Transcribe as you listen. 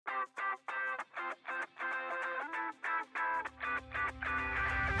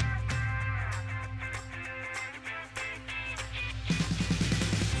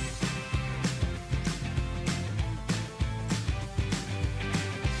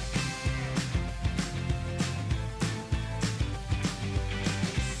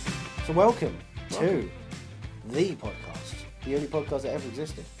So welcome to the podcast, the only podcast that ever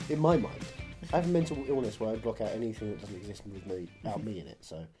existed, in my mind. I have a mental illness where I block out anything that doesn't exist without me in it,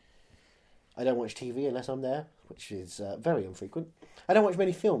 so I don't watch TV unless I'm there, which is very infrequent. I don't watch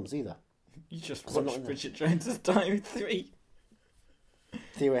many films either. You just watched Bridget Jones's Diary 3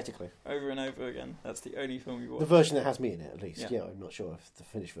 Theoretically. over and over again. That's the only film you watch. The version that has me in it, at least. Yeah. Yeah, I'm not sure if the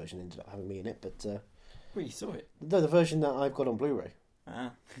finished version ended up having me in it, but Well, you saw it. no, the version that I've got on Blu-ray,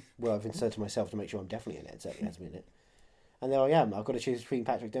 Ah. well, I've inserted myself to make sure I'm definitely in it. It certainly has me in it. And there I am. I've got to choose between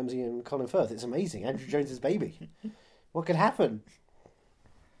Patrick Dempsey and Colin Firth. It's amazing. Andrew Jones's baby. What could happen?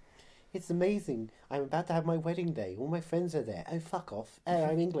 It's amazing. I'm about to have my wedding day. All my friends are there. Oh, fuck off. Oh,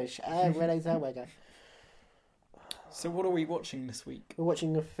 I'm English. Oh, Renee Zellweger. So what are we watching this week? We're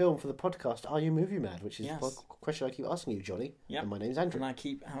watching a film for the podcast, Are You Movie Mad? Which is Yes. the question I keep asking you, Johnny. Yep. And my name's Andrew. And I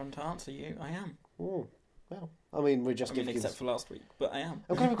keep having to answer you. I am. Oh, well. I mean, we're just giving Except for last week. But I am.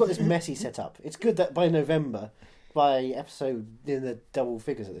 I'm glad we've got this messy setup. It's good that by November, by episode in the double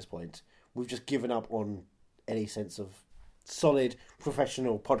figures at this point, we've just given up on any sense of solid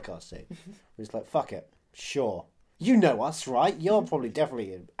professional podcasting. We're just like, fuck it, sure. You know us, right? You're probably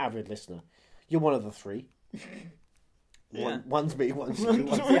definitely an avid listener. You're one of the three. Yeah. One's me, one's you,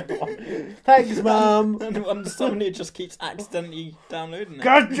 one's the other one. Thanks, Mum. And one someone who just keeps accidentally downloading it.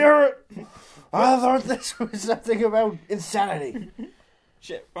 God damn it! I thought this was something about insanity.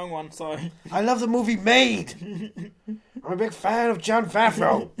 Shit, wrong one, sorry. I love the movie Made. I'm a big fan of John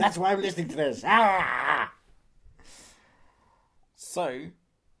Favreau. That's why I'm listening to this. Ah! So,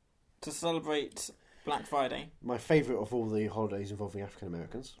 to celebrate Black Friday, My favourite of all the holidays involving African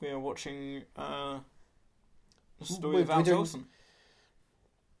Americans. we are watching the story We're of Al doing- Jolson.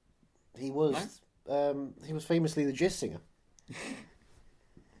 He was famously the jizz singer.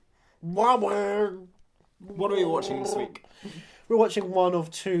 What What are we watching this week? We're watching one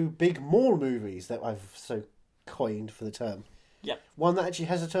of two big mall movies that I've so coined for the term. Yep. One that actually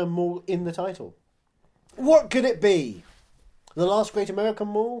has the term mall in the title. What could it be? The Last Great American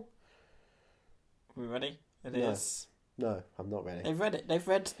Mall? Are we ready? It No. is. No, I'm not ready. They've read it. They've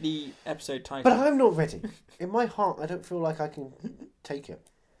read the episode title. But I'm not ready. In my heart, I don't feel like I can take it.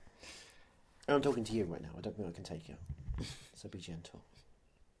 And I'm talking to you right now. I don't think I can take it. So be gentle.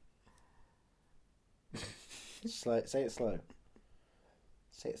 Slow. Say it slow.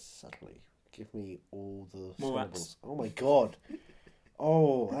 Say it subtly. Give me all the More syllables. raps. Oh my god.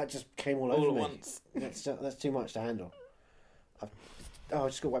 Oh, that just came all over All at me. once. That's too much to handle. I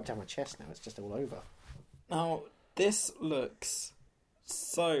just got to wipe down my chest now. It's just all over. Now, this looks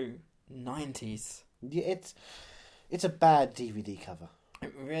so 90s. Yeah, it's a bad DVD cover.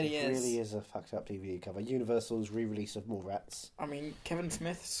 It really It is. really is a fucked up DVD cover. Universal's re-release of Mallrats. I mean, Kevin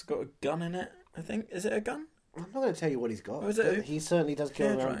Smith's got a gun in it, I think. Is it a gun? I'm not going to tell you what he's got. Or is it but he certainly does go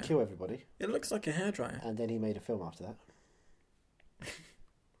around and hairdryer? kill everybody. It looks like a hairdryer. And then he made a film after that.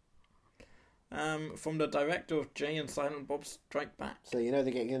 From the director of Jay and Silent Bob Strike Back. So you know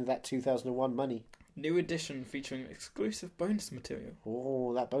they're getting into that 2001 money. New edition featuring exclusive bonus material.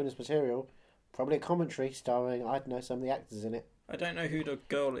 Oh, that bonus material. Probably a commentary starring, I don't know, some of the actors in it. I don't know who the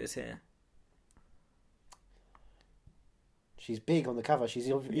girl is here. She's big on the cover. She's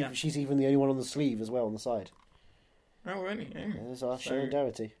Yeah. she's even the only one on the sleeve as well on the side. Oh, really? Yeah. There's our So- Sharon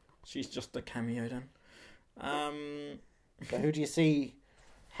Doherty. She's just a cameo then. But who do you see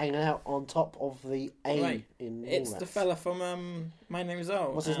hanging out on top of the A Right. in It's Mallrats? the fella from My Name Is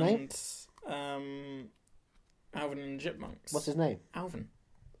Earl. What's his name? Alvin and the Chipmunks. What's his name? Alvin.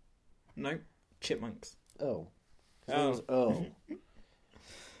 No, Chipmunks. Earl. His Oh. name's Earl.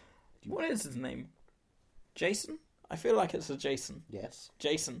 What is his name? Jason? I feel like it's a Jason. Yes.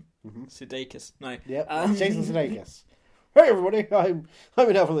 Jason Mm-hmm. Sudeikis. No. Yep. Um, Jason Sudeikis. Hey everybody, I'm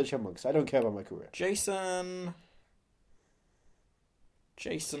in Alvin and the Chipmunks. I don't care about my career. Jason.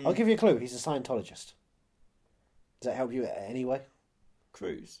 I'll give you a clue. He's a Scientologist. Does that help you in any way?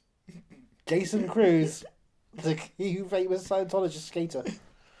 Cruz. Jason Cruz, the famous Scientologist skater.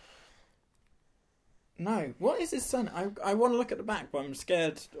 No. What is his son? I want to look at the back, but I'm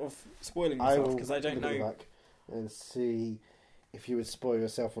scared of spoiling myself because I don't look at the know. back and see if you would spoil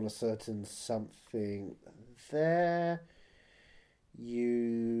yourself on a certain something. There,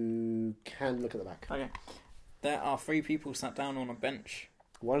 you can look at the back. Okay. There are 3 people sat down on a bench.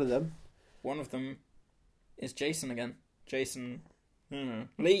 One of them. One of them is Jason again. Jason.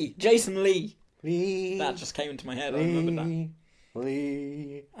 Lee. Jason Lee. Lee. That just came into my head. I remembered that.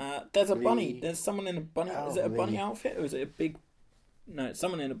 Lee. There's a Lee. bunny. There's someone in a bunny. Oh, is it a bunny Lee. outfit or is it a big? No, it's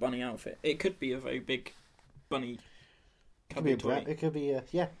someone in a bunny outfit. It could be a very big bunny. Could be a toy. It could be a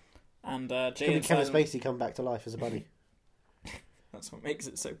yeah. And Could Jay be and Kevin Silent. Spacey come back to life as a bunny. That's what makes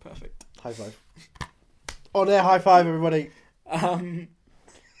it so perfect. High five. On air, high five, everybody.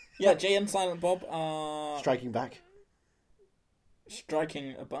 Yeah, Jay and Silent Bob are Striking back.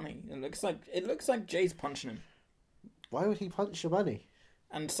 striking a bunny. It looks like Jay's punching him, Why would he punch your bunny?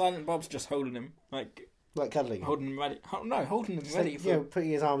 and Silent Bob's just holding him, like cuddling him? holding him ready. Holding him ready for. Yeah, putting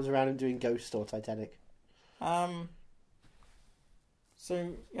his arms around him doing Ghost or Titanic.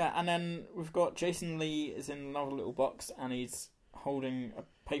 So yeah, and then we've got Jason Lee is in another little box, and he's holding a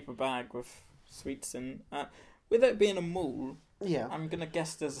paper bag with sweets in. With it being a mall, Yeah. I'm gonna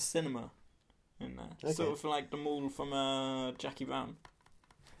guess there's a cinema in there, Okay. sort of like the mall from Jackie Brown.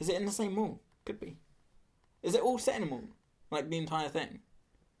 Is it in the same mall? Could be. Is it all set in a mall, like the entire thing?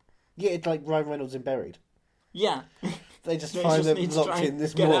 Yeah, it's like Ryan Reynolds in Buried. Yeah. They just They find just them need to locked try in and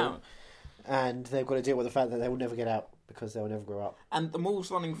this get mall. out. And they've got to deal with the fact that they will never get out because they'll never grow up. And the mall's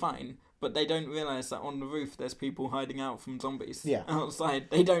running fine, but they don't realise that on the roof there's people hiding out from zombies. Yeah. Outside.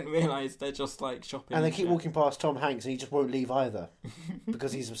 They don't realise they're just like shopping. And they keep shit. walking past Tom Hanks and he just won't leave either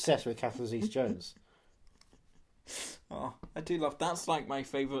because he's obsessed with Catherine Zeta-Jones. Oh, I do love that's like my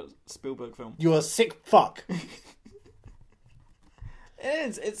favourite Spielberg film. You're a sick fuck. It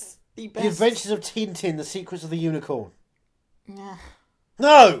is, it's the best. The Adventures of Tintin, The Secrets of the Unicorn. Yeah.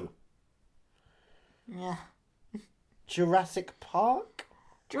 No! Yeah. Jurassic Park?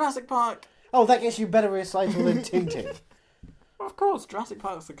 Jurassic Park. Oh, that gets you better recital than Tintin. Well, of course, Jurassic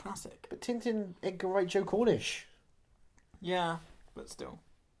Park's a classic. But Tintin, Edgar Wright, Joe Cornish. Yeah, but still.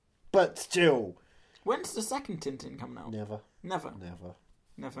 But still. When's the second Tintin coming out? Never. Never. Never.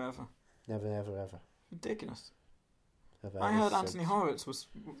 Never ever. Never, ever, ever. Ridiculous. Never, I ever heard since. Anthony Horowitz was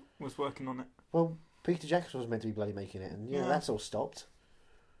working on it. Well, Peter Jackson was meant to be bloody making it, and Yeah. that's all stopped.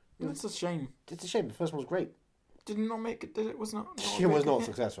 That's a shame. It's a shame. The first one was great. Did it not make it? Did it? Was not a It was big not hit?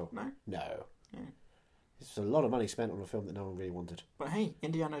 successful. No. No. No. It's a lot of money spent on a film that no one really wanted. But hey,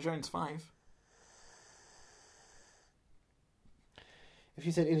 Indiana Jones 5. If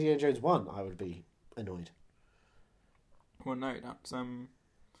you said Indiana Jones 1, I would be annoyed. Well, no, that's I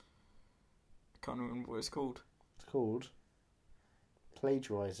can't remember what it's called. It's called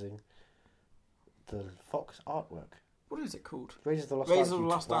plagiarising the Fox artwork. What is it called? Raiders of the Lost Raiders Ark. of the you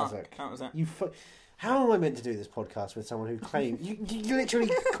Lost twat. Ark. That was it. You How am I meant to do this podcast with someone who claims... you literally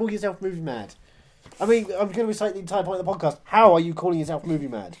call yourself movie mad. I mean, I'm going to recite the entire point of the podcast. How are you calling yourself movie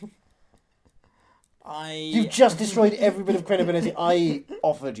mad? You've just destroyed every bit of credibility I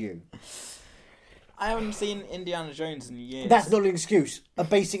offered you. I haven't seen Indiana Jones in years. That's not an excuse. A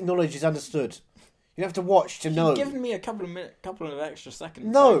basic knowledge is understood. You have to watch to know. You've given me a couple of extra seconds.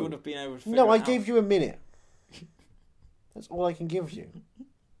 No. I would have been able to figure No, it I out. gave you a minute. That's all I can give you.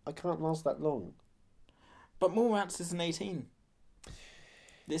 I can't last that long. But Mallrats is an 18.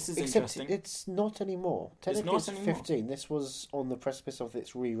 This is Except interesting. it's not anymore. Technically not it's anymore. 15. This was on the precipice of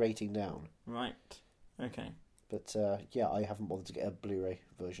its re-rating down. Right. Okay. But yeah, I haven't bothered to get a Blu-ray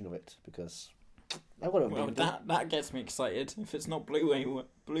version of it because I want to. Well, that gets me excited. If it's not Blu-ray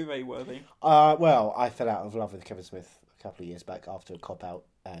worthy. Well, I fell out of love with Kevin Smith a couple of years back after Cop Out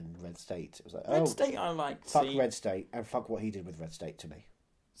and Red State. It was like, Red State I liked. fuck Red State and fuck what he did with Red State to me.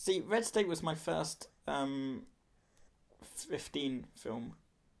 See, Red State was my first 15 film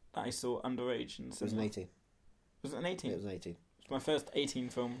that I saw underage in the It was an cinema. 18. Was it an 18? It was an 18. It was my first 18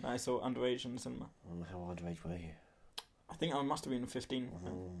 film that I saw underage in the cinema. How underage were you? I think I must have been 15.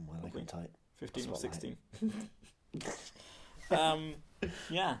 My leg went tight. 15 or Spotlight. 16.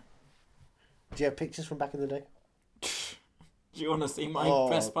 Yeah. Do you have pictures from back in the day? Do you want to see my Oh.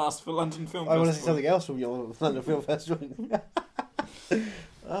 press pass for London Film I Festival? want to see something else from your London Film Festival.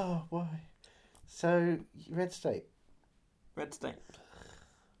 Oh, why? So, Red State. Red State.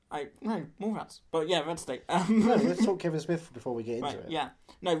 No, Mallrats. But yeah, Red State. No, let's talk Kevin Smith before we get into Right, it. yeah.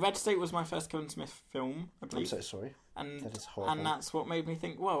 No, Red State was my first Kevin Smith film, I I'm believe. so sorry. and That is horrible. and that's what made me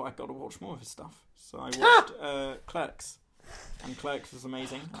think, well, I've got to watch more of his stuff. So I watched Clerks. And Clerks was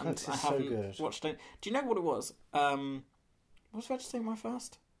amazing. And Clerks I is so haven't good. watched it. Do you know what it was? Was Red State my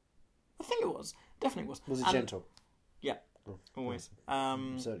first? I think it was. Definitely was. Was it And- gentle? Yeah. Oh, Always.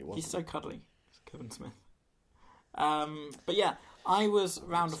 certainly wasn't. He's so cuddly, Kevin Smith. But yeah, I was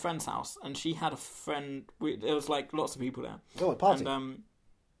round a friend's house, and she had a friend. There was like lots of people there, Oh, a party. and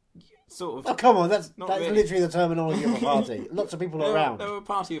sort of. Oh, come on, that's Not that's really. literally the terminology of a party. Lots of people around. There were a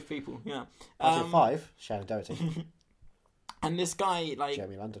party of people, yeah. Party of 5, Shannon Doherty, And this guy, like,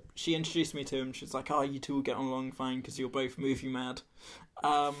 Jeremy London. she introduced me to him. She's like, "Oh, you two will get on along fine because you're both movie mad."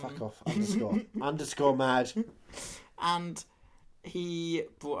 Fuck off. Underscore mad. And he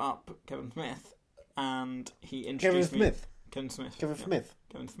brought up Kevin Smith, and he Kevin introduced me. Smith. Kevin Smith. Kevin yeah, Smith.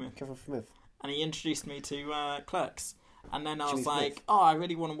 Kevin Smith. Kevin Smith. And he introduced me to Clerks. And then I Jimmy was like, Smith. I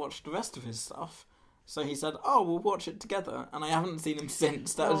really want to watch the rest of his stuff. So he said, we'll watch it together. And I haven't seen him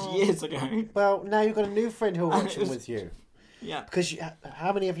since. That was years ago. Well, now you've got a new friend who'll And watch it him was- with you. Yeah. Because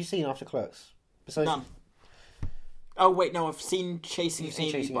how many have you seen after Clerks? Besides, None. Oh, wait, no, I've seen Chasing You've seen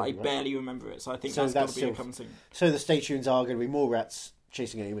Amy, Chasing but Amy, I right? barely remember it. So I think So that's got that's to be a still- coming soon. So the stay tunes are going to be More Rats,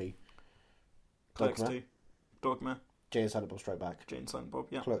 Chasing Amy, Clerks Dogma, 2. Dogma. Jay and Silent Bob Strike Back, Jane Silent Bob,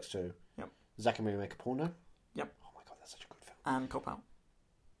 yeah. Clerks 2, Yep. Zack and Mary Make a Porno. Yep. Oh my god, that's such a good film. And Cop Out.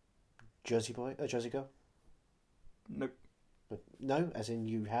 Jersey Girl. Nope. No, as in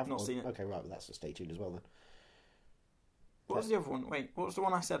you have Not seen it. Okay, right, well that's a stay tuned as well then. What was the other one? Wait, what was the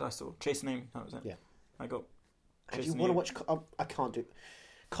one I said I saw? Chasing Amy, that was it. Yeah. I got If you Chasing want to Amy. watch, I can't do.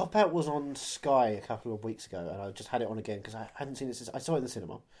 Cop Out was on Sky a couple of weeks ago, and I just had it on again because I hadn't seen it since I saw it in the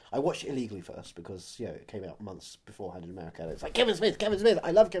cinema. I watched it illegally first because it came out months beforehand in America. And it's like Kevin Smith.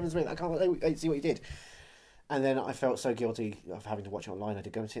 I love Kevin Smith. I can't wait to see what he did. And then I felt so guilty of having to watch it online. I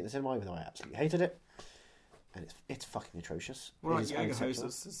did go and see it in the cinema, even though I absolutely hated it. And it's fucking atrocious. What It about is Yoga unacceptable.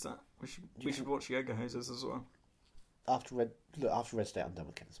 Hosers? Is that we should watch Yoga Hosers as well. After Red State, I'm done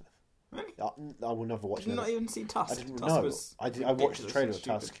with Kevin Smith. Really? I will never watch Did you it. not even see Tusk? I didn't Tusk know. was I watched the ridiculously trailer of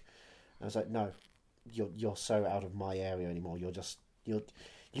stupid. Tusk. I was like, no, you're so out of my area anymore. You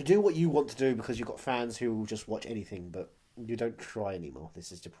do what you want to do because you've got fans who will just watch anything, but you don't try anymore.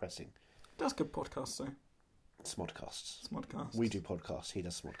 This is depressing. Does good podcasts though. Smodcasts. Smodcast. We do podcasts. He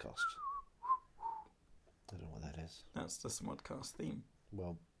does Smodcasts. I don't know what that is. That's the Smodcast theme.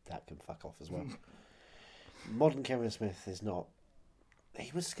 Well, that can fuck off as well. Modern Kevin Smith is not.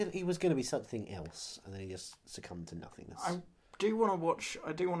 He was going to be something else, and then he just succumbed to nothingness. I do want to watch.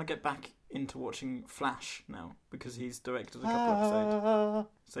 I do want to get back into watching Flash now because he's directed a couple episodes.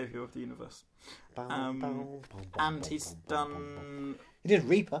 Savior of the Universe. And he's done. He did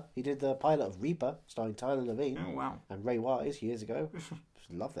Reaper. He did the pilot of Reaper, starring Tyler Levine Oh wow! and Ray Wise years ago. Just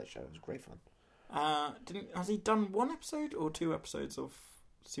love that show. It was great fun. Has he done one episode or 2 episodes of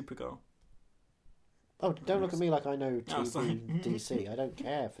Supergirl? Oh, don't look at me like I know Oh, sorry. TV DC. I don't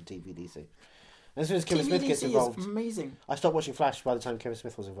care for TV DC. As soon as Kevin Smith gets TVDC involved, is amazing. I stopped watching Flash by the time Kevin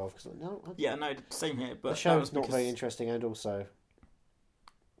Smith was involved because Yeah, no, same here. But the that show was is not because- very interesting, and also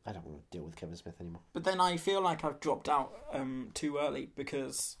I don't want to deal with Kevin Smith anymore. But then I feel like I've dropped out too early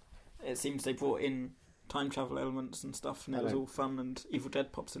because it seems they brought in time travel elements and stuff, and it was all fun. And Evil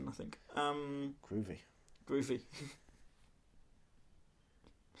Dead pops in, I think. Groovy.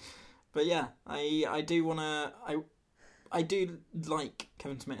 But yeah, I do wanna I do like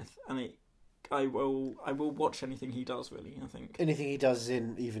Kevin Smith, and I will watch anything he does. Really, I think Anything he does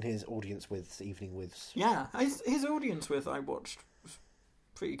in even his audience with Evening with. yeah, his audience with I watched was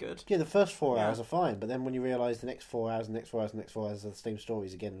pretty good. Yeah, the first 4 Yeah. hours are fine, but then when you realise the next 4 hours, and next 4 hours, and next 4 hours are the same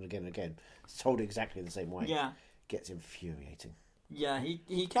stories again and again and again, it's told exactly the same way. Yeah, It gets infuriating. yeah,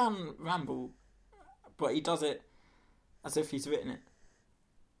 he can ramble, but he does it as if he's written it.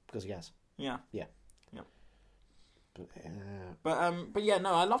 Because he has. Yeah. But yeah,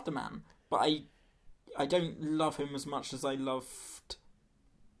 no, I love the man, but I don't love him as much as I loved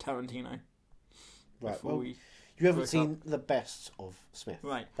Tarantino. right, before well, we you haven't broke seen the best of Smith.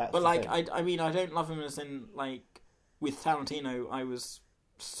 right, That's but the like thing. I mean I don't love him as in like with Tarantino I was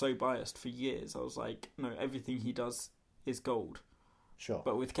so biased for years. I was like, no, everything he does is gold. Sure.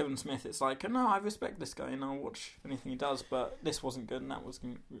 But with Kevin Smith, it's like, no, I respect this guy and I'll watch anything he does. But this wasn't good, and that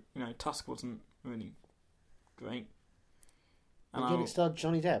wasn't, Tusk wasn't really great. And again, it starred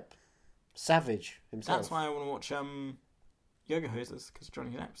Johnny Depp. Savage himself. That's why I want to watch Yoga Hosers, because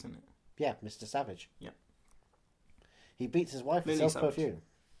Johnny Depp's in it. Yeah, Mr. Savage. Yep. He beats his wife with Lily self-perfume.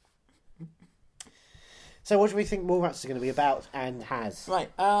 So what do we think Mallrats is going to be about and has? Right,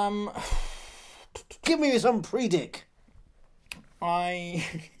 Give me some pre-dick. Thank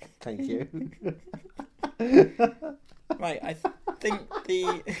you. Right, I think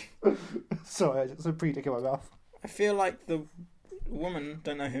Sorry, I just a pre-dick in my mouth. I feel like the woman,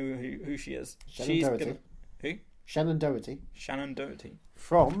 don't know who she is. Shannon She's Doherty. gonna... Who? Shannon Doherty. Shannon Doherty.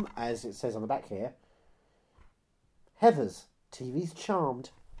 From, as it says on the back here, Heathers. TV's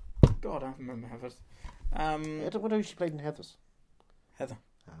Charmed. God, I remember Heather. I don't know who she played in Heathers. Heather.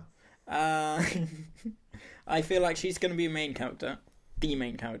 Ah. I feel like she's going to be a main character. The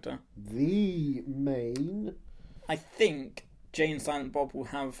main character. The main. I think Jay and Silent Bob will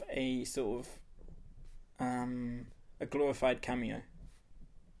have a sort of a glorified cameo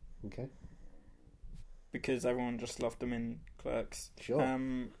Okay. because everyone just loved them in Clerks. Sure.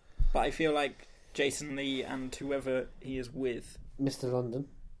 But I feel like Jason Lee and whoever he is with. Mr. London.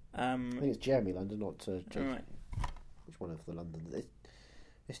 I think it's Jeremy London, not Jason. Right. Which one of the London?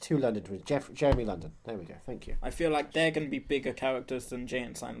 It's two London twins. Jeremy London. There we go. Thank you. I feel like they're going to be bigger characters than Jay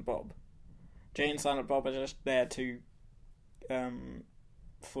and Silent Bob. Jay and Silent Bob are just there to,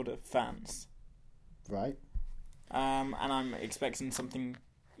 for the fans. Right. And I'm expecting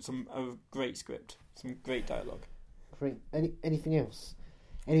a great script, some great dialogue. Great. Anything else?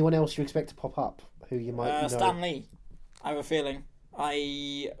 Anyone else you expect to pop up who you might know? Stan Lee. I have a feeling.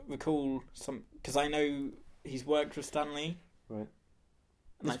 I recall because I know he's worked with Stan Lee. Right.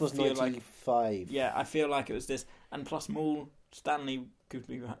 And This was 95. Like, yeah, I feel like it was this, and plus Maul. Stan Lee could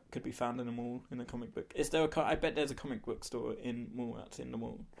be found in a mall in a comic book. I bet there's a comic book store in Maul that's in the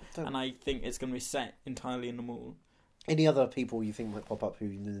mall, and I think it's going to be set entirely in the mall. Any other people you think might pop up who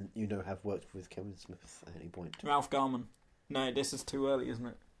you know have worked with Kevin Smith at any point? Ralph Garman. No, this is too early, isn't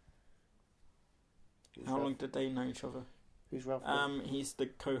it? Who's How Ralph? long did they know each other? Who's Ralph? Garman? He's the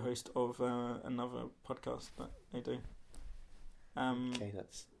co-host of another podcast that they do. Okay,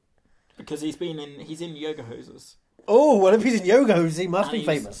 that's. Because he's in Yoga Hosers. Oh, well, if he's in Yoga Hosers, he must be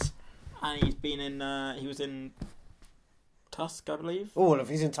famous. And he's been in. He was in Tusk, I believe. Oh, well, if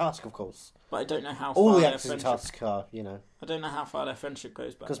he's in Tusk, of course. But I don't know how All far the their actors in friendship. Tusk are, you know. I don't know how far their friendship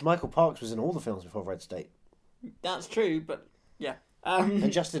goes back. Because Michael Parks was in all the films before Red State. That's true, but yeah.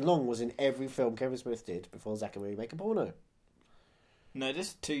 And Justin Long was in every film Kevin Smith did before Zachary Make a Porno. No, this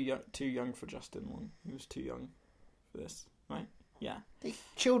is too young for Justin Long. He was too young for this, right? Yeah. The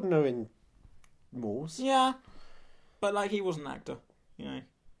children are in malls. Yeah. But, like, he was an actor, you know.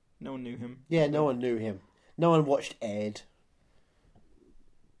 No one knew him. Yeah, no one knew him. No one watched Ed.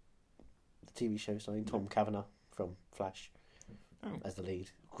 The TV show starring Tom Kavanagh from Flash as the lead.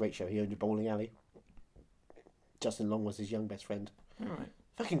 Great show. He owned a bowling alley. Justin Long was his young best friend. Alright.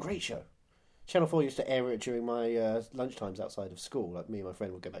 Fucking great show. Channel 4 used to air it during my lunchtimes outside of school. Like, me and my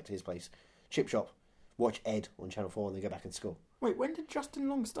friend would go back to his place, Chip Shop, watch Ed on Channel 4 and then go back in school. Wait, when did Justin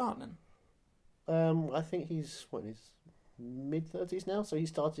Long start then? I think he's, in his mid-30s now, so he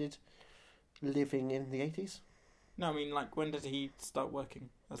started living in the 80s. No, I mean, like, when did he start working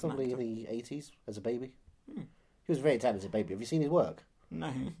as Probably an in actor? the 80s, as a baby. Hmm. He was a very talented baby. Have you seen his work?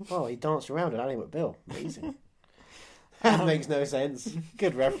 No. Oh, he danced around at Ally McBeal. Amazing. That makes no sense.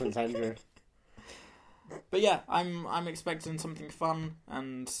 Good reference, Andrew. But yeah, I'm expecting something fun,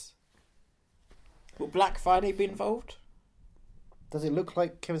 and will Black Friday be involved? Does it look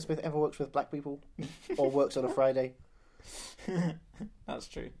like Kevin Smith ever works with black people? Or works on a Friday? That's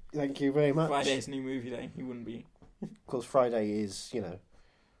true. Thank you very much. Friday's new movie day. He wouldn't be. Of course, Friday is, you know,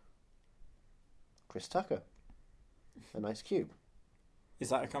 Chris Tucker. A Ice Cube. Is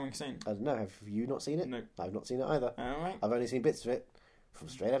that coming soon? I don't know. Have you not seen it? No. I've not seen it either. Alright. I've only seen bits of it from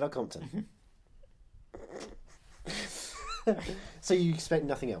Straight Outta Compton. So you expect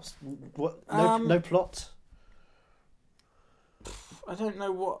nothing else? What? No plot? I don't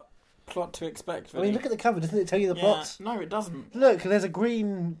know what plot to expect. I mean, look at the cover. Doesn't it tell you the plot? No, it doesn't. Look, there's a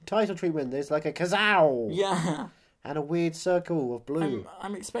green title treatment. There's like a kazow. Yeah. And a weird circle of blue.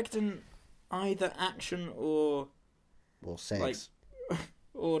 I'm expecting either action or sex. like,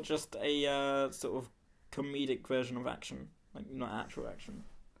 or just a sort of comedic version of action, like not actual action.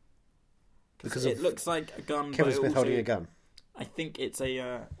 Because it looks like a gun. Kevin but Smith also, holding a gun. I think it's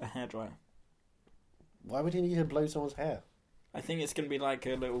a hairdryer. Why would he need to blow someone's hair? I think it's going to be like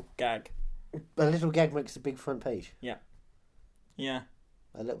a little gag. A little gag makes a big front page. Yeah. Yeah.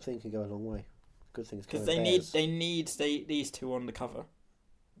 A little thing can go a long way. Good things. Because they need these two on the cover.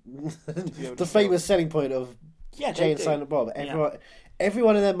 The famous selling point of Jay and Silent Bob.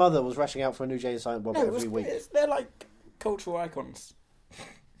 Everyone and their mother was rushing out for a new Jay and Silent Bob every week. They're like cultural icons.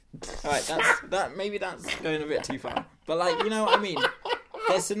 Alright, maybe that's going a bit too far. But like, you know what I mean?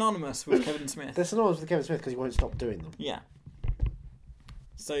 They're synonymous with Kevin Smith. They're synonymous with Kevin Smith because he won't stop doing them. Yeah.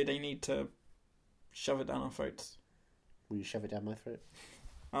 So they need to shove it down our throats. Will you shove it down my throat?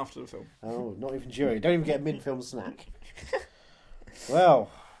 After the film. Oh, not even during. Don't even get a mid-film snack.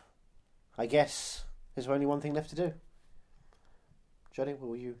 Well, I guess there's only one thing left to do. Johnny,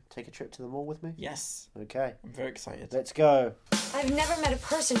 will you take a trip to the mall with me? Yes. Okay. I'm very excited. Let's go. I've never met a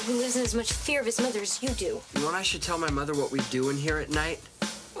person who lives in as much fear of his mother as you do. You want I should tell my mother what we do in here at night?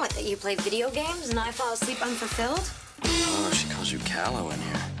 What, that you play video games and I fall asleep unfulfilled? Oh, she calls you callow in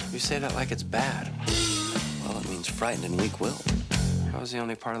here. You say that like it's bad. Well, it means frightened and weak-willed. That was the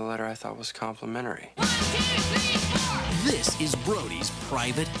only part of the letter I thought was complimentary. 1, 2, 3, 4. This is Brody's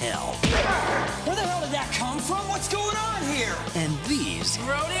private hell. Where the hell did that come from? What's going on here? And these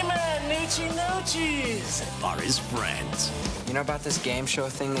Brody man, noochie noochies. are his friends. You know about this game show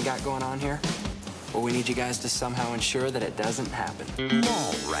thing they got going on here? Well, we need you guys to somehow ensure that it doesn't happen.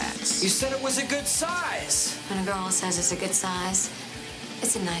 Mall rats. You said it was a good size. When a girl says it's a good size,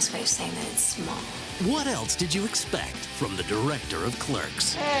 It's a nice way of saying that it's small. What else did you expect from the director of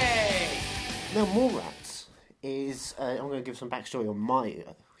Clerks? Now, Mallrats is... I'm going to give some backstory on my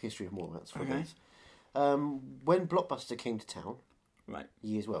history of Mallrats for this. When Blockbuster came to town, Right.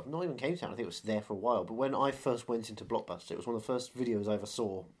 years, well, not even came to town, I think it was there for a while, but when I first went into Blockbuster, it was one of the first videos I ever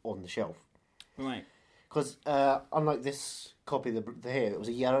saw on the shelf. Right. Because unlike this copy of the here, it was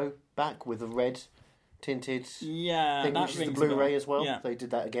a yellow back with a red tinted Yeah, thing, that which is the rings a Blu-ray bell. as well. Yeah. They did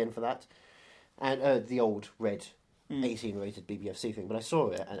that again for that. And the old red 18 rated BBFC thing. But I saw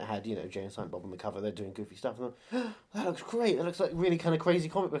it and it had, Jay and Silent Bob on the cover. They're doing goofy stuff. And I thought, that looks great. That looks like really kind of crazy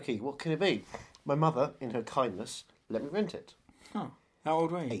comic booky. What can it be? My mother, in her kindness, let me rent it. Oh, how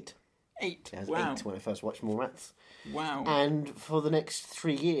old were you? 8. 8. I was Wow. 8 when I first watched Mallrats. Wow. And for the next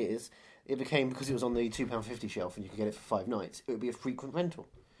 3 years, it became, because it was on the £2.50 shelf and you could get it for 5 nights, it would be a frequent rental.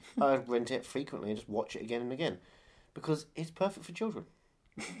 I'd rent it frequently and just watch it again and again. Because it's perfect for children.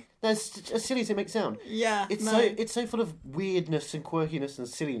 That's as silly as it may sound. Yeah, It's so full of weirdness and quirkiness and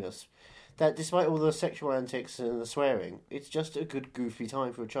silliness that despite all the sexual antics and the swearing, it's just a good goofy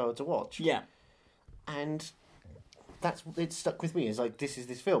time for a child to watch. Yeah. And it stuck with me as like, this is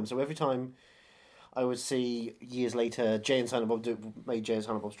this film. So every time I would see years later Jay and Silent Bob made Jay and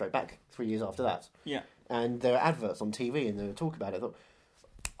Silent Bob Strike Back 3 years after that. Yeah. And there were adverts on TV and they would talk about it. I thought,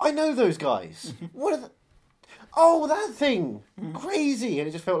 I know those guys. What are oh, that thing! Crazy! And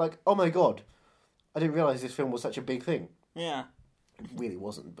it just felt like, oh my god, I didn't realise this film was such a big thing. Yeah. It really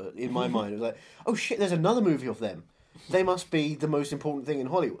wasn't, but in my mind it was like, oh shit, there's another movie of them. They must be the most important thing in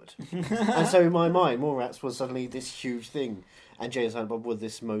Hollywood. And so in my mind, Mallrats was suddenly this huge thing, and Jay and Silent Bob were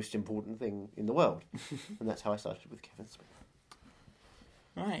this most important thing in the world. And that's how I started with Kevin Smith.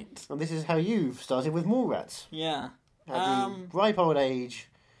 Right. And this is how you've started with Mallrats. Yeah. At the ripe old age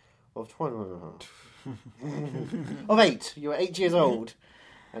of 20... of 8. You were 8 years old,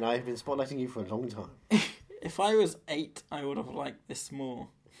 and I've been spotlighting you for a long time. If I was 8, I would have liked this more.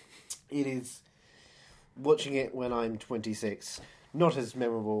 It is, watching it when I'm 26, not as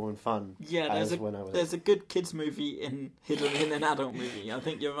memorable and fun as when I was... There's a good kids movie hidden in an adult movie. I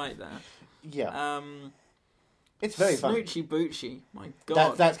think you're right there. Yeah. It's very fun. Snoochie Boochie, my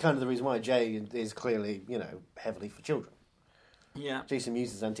god. That's kind of the reason why Jay is clearly, heavily for children. Yeah. Jason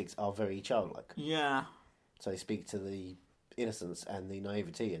Mewes' antics are very childlike. Yeah. So they speak to the innocence and the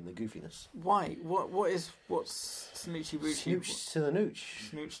naivety and the goofiness. Why? What's Snoochie Boochie? Snooch to the nooch.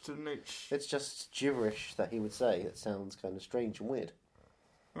 Snooch to the nooch. It's just gibberish that he would say. It sounds kind of strange and weird.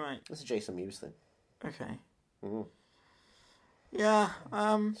 Right. It's a Jason Mewes thing. Okay. Mm. Yeah.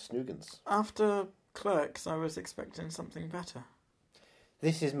 Snoogans. After Clerks, I was expecting something better.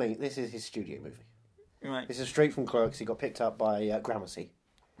 This is his studio movie. Right. This is straight from Clerks. He got picked up by Gramercy.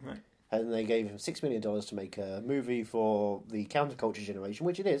 Right. And they gave him $6 million to make a movie for the counterculture generation,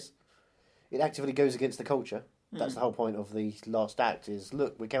 which it is. It actively goes against the culture. That's the whole point of the last act is,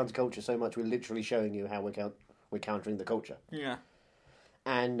 look, we're counterculture so much, we're literally showing you how we're countering the culture. Yeah.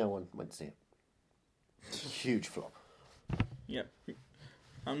 And no one went to see it. Huge flop. Yep.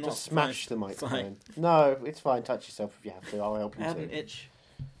 I'm not Just smash the Sorry. microphone. No, it's fine. Touch yourself if you have to. I'll help I you have an too. itch.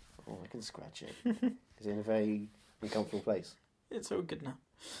 Oh, I can scratch it. It's in a very uncomfortable place. It's all good now.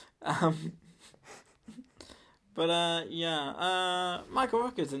 Michael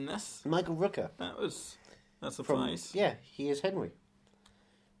Rooker's in this. Michael Rooker. That was a From, surprise. yeah, he is Henry.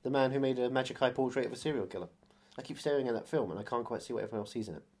 The man who made a Magic Eye portrait of a serial killer. I keep staring at that film and I can't quite see what everyone else sees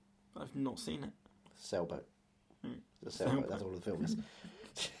in it. I've not seen it. Sailboat. Hmm. The sailboat, that's all the film is.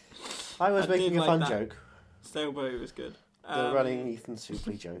 I was I making did a like fun that. joke. Sailboat was good. The running Ethan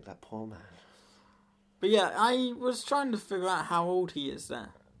Suplee joke, that poor man. But yeah, I was trying to figure out how old he is there.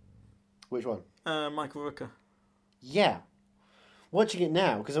 Which one? Michael Rooker. Yeah. Watching it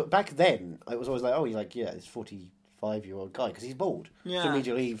now, because back then, I was always like, oh, he's like, yeah, this 45-year-old guy, because he's bald. Yeah. So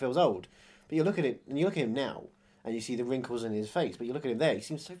immediately he feels old. But you look at it, and you look at him now, and you see the wrinkles in his face, but you look at him there, he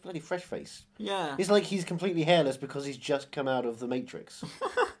seems so bloody fresh-faced. Yeah. It's like he's completely hairless because he's just come out of the Matrix.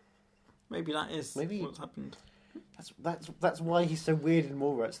 Maybe that is Maybe- what's happened. That's why he's so weird in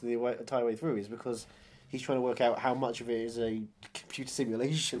Mallrats the entire way through, is because he's trying to work out how much of it is a computer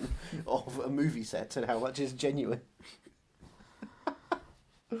simulation of a movie set and how much is genuine.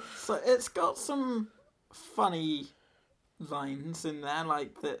 So it's got some funny lines in there,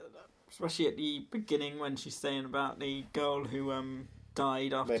 like especially at the beginning when she's saying about the girl who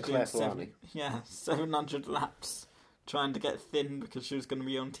died after Claire doing Forlani. 700 laps trying to get thin because she was going to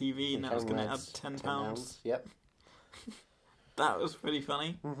be on TV and that was going to add £10. Yep. That was pretty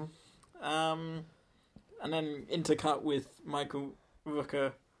funny. Mm-hmm. And then intercut with Michael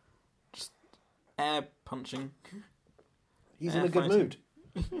Rooker just air punching. He's Air in a good fighting. mood.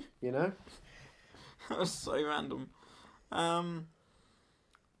 You know? That was so random. And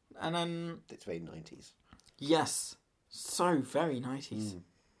then It's very 90s. yes, so very 90s.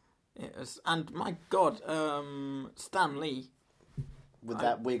 It was, and my God, Stan Lee. With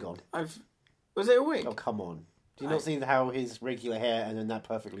that wig on. Was it a wig? Oh, come on. Do you not see how his regular hair and then that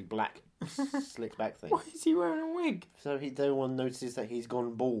perfectly black slicked back thing? Why is he wearing a wig? So no one notices that he's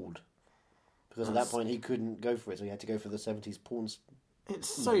gone bald. Because at that point he couldn't go for it, so he had to go for the 70s porn. It's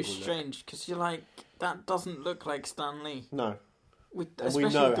so strange because you're like, that doesn't look like Stan Lee. No. With, And especially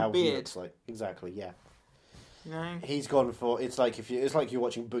we know with the how he beard. looks like. Exactly, yeah. You know? He's gone for it's like you're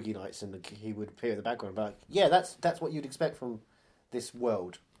watching Boogie Nights and he would appear in the background, but like, yeah, that's what you'd expect from this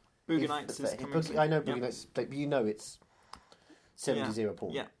world. Boogie Nights is coming soon. I know Boogie Yep. Nights, but you know it's 70s era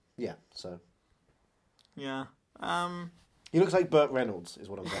porn. Yeah. Yeah, so Yeah. he looks like Burt Reynolds, is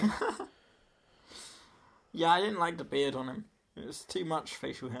what I'm saying. Yeah, I didn't like the beard on him. It was too much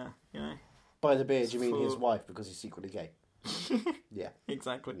facial hair, you know? By the beard, you mean his For- wife because he's secretly gay. Yeah,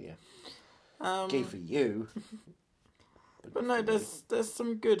 Exactly. yeah. Gay for you. But no, there's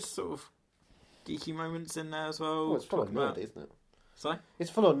some good sort of geeky moments in there as well. Well, it's full on Talking about- nerdy, isn't it? Sorry? It's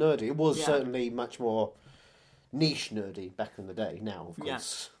full on nerdy. It was Yeah. certainly much more niche nerdy back in the day. Now, of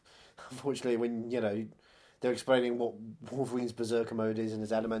course, unfortunately, when they're explaining what Wolverine's berserker mode is and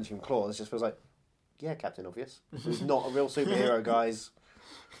his adamantium claws, it just feels like, yeah, Captain Obvious. He's not a real superhero, guys.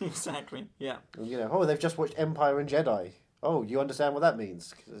 Exactly, yeah. And, they've just watched Empire and Jedi. Oh, you understand what that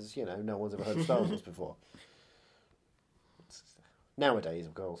means? Because, no one's ever heard of Star Wars before. Nowadays,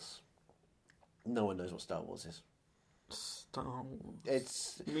 of course, no one knows what Star Wars is. Star Wars.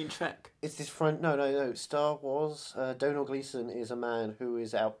 It's You mean Trek? It's this front. No. Star Wars. Donald Gleason is a man who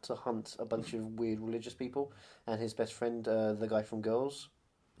is out to hunt a bunch of weird religious people, and his best friend, the guy from Girls,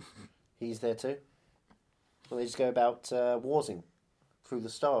 he's there too. And they just go about warsing through the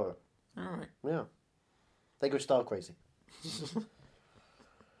star. Alright. Yeah, they go star crazy.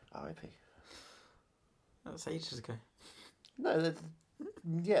 R.I.P. That's ages ago. No,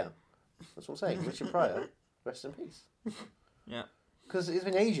 yeah, that's what I'm saying. Richard Pryor, rest in peace. Yeah. Because it's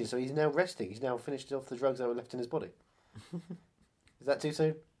been ages, so he's now resting. He's now finished off the drugs that were left in his body. Is that too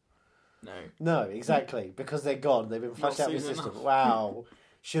soon? No. No, exactly. Because they're gone. They've been flushed Not out of his soon system. enough. Wow.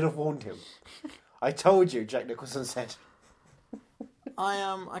 Should have warned him. I told you, Jack Nicholson said.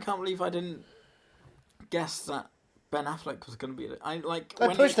 I can't believe I didn't guess that Ben Affleck was going to be. I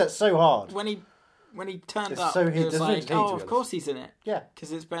When pushed that so hard. when he turned It's up. so It was doesn't like, need to be, oh, to be of honest. course he's in it Yeah.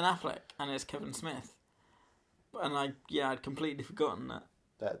 because it's Ben Affleck and it's Kevin Smith. And I'd completely forgotten that.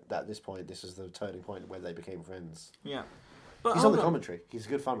 That at this point, this is the turning point where they became friends. Yeah, but He's on hold the commentary. He's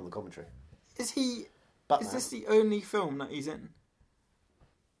good fun on the commentary. Is he? But Is this the only film that he's in?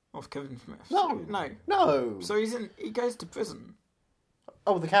 Of Kevin Smith? No. No. No. So he's in. He goes to prison.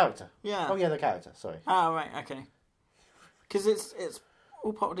 Oh, the character. Yeah. Oh, yeah, the character. Sorry. Ah, right. Okay. Because it's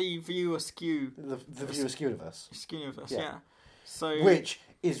all part of the View Askew The View Askew universe. universe. Yeah. Yeah. So Which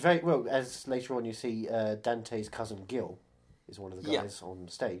is very well, as later on you see Dante's cousin Gil is one of the guys on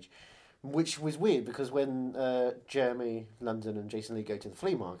stage, which was weird because when Jeremy London and Jason Lee go to the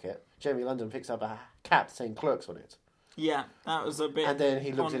flea market, Jeremy London picks up a cap saying Clerks on it, yeah, that was a bit. and then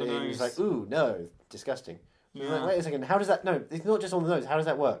he looked on at the it and he's nose. like, "Ooh, no, disgusting." So I was Yeah. like, wait a second, how does that? No, it's not just on the nose. How does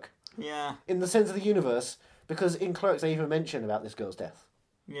that work Yeah. in the sense of the universe? Because in Clerks they even mention about this girl's death.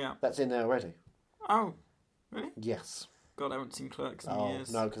 Yeah. That's in there already. Oh, really? Yes. God, I haven't seen Clerks in Oh,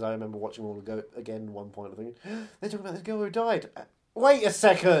 years. no, because I remember watching all go again at one point. I think they're talking about this girl who died. Wait a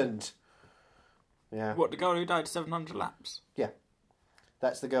second. Yeah, What, the girl who died 700 laps? yeah.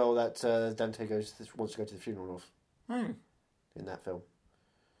 That's the girl that Dante wants to go to the funeral of Oh, in that film.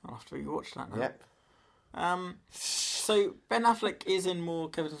 I'll have to rewatch that now. Yep. So Ben Affleck is in more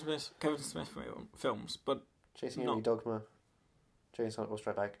Kevin Smith films, but Chasing No. Amy Dogma, Jane Silent Bob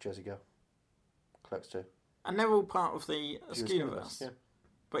Strike Back, Jersey Girl, Clerks 2. and they're all part of the View Askew Askew universe. Yeah.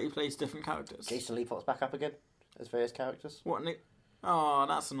 But he plays different characters. Jason Lee pops back up again as various characters. What? Oh,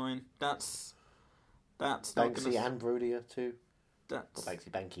 that's annoying. That's not Banksy gonna. and Brody are too. Or That's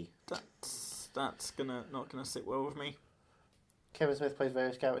Banksy. that's not gonna sit well with me. Kevin Smith plays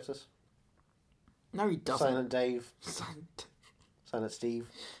various characters. No, he doesn't. Silent Dave, Silent Steve,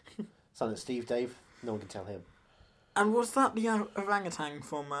 Silent Steve Dave. No one can tell him. And was that the orangutan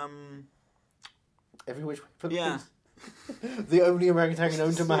from? Every which way but the Yeah. Wind. The only orangutan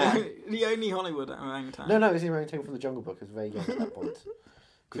known to man. The only Hollywood orangutan. No, it's the orangutan from the Jungle Book. He was very young at that point.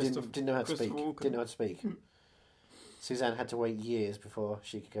 He didn't know how to Christopher speak. Walken. Didn't know how to speak. Suzanne had to wait years before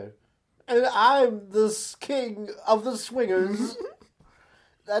she could go, "And I'm the king of the swingers."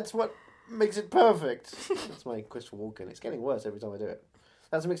 That's what makes it perfect. That's my Christopher Walken. It's getting worse every time I do it.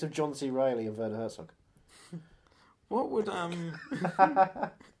 That's a mix of John C. Reilly and Werner Herzog. What would you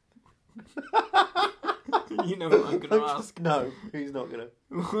know what I'm going to ask? No, he's not going to.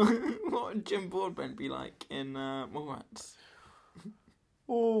 What would Jim Broadbent be like in Mallrats?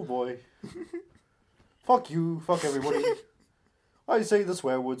 Oh boy. Fuck you, fuck everybody. I say the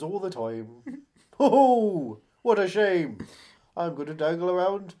swear words all the time. Oh, what a shame. I'm going to dangle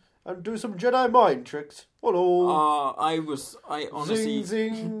around and do some Jedi mind tricks. Hello. I honestly...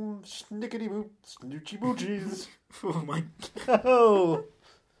 Zing, zing, snickety boop, snoochy boochies. Oh my Oh,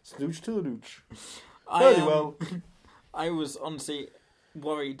 snooch to the nooch. God. Very well. I was honestly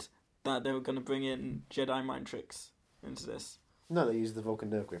worried that they were going to bring in Jedi mind tricks into this. No, they used the Vulcan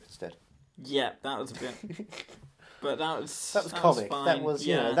nerve grip instead. Yeah, that was a bit... But that was comic. fine. That was,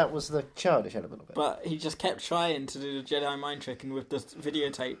 you know, that was the childish element of it. But he just kept trying to do the Jedi mind trick, and with the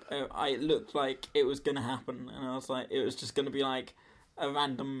videotape, it looked like it was going to happen, and I was like, it was just going to be like a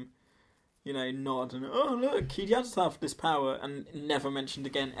random, you know, nod, and oh look, he does have this power, and never mentioned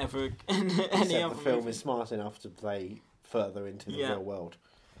again ever in any Except other the film movie. is smart enough to play further into the real world.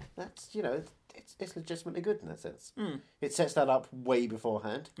 That's, you know, it's legitimately good in that sense. It sets that up way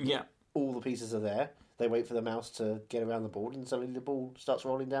beforehand. Yeah. All the pieces are there. They wait for the mouse to get around the board, and suddenly the ball starts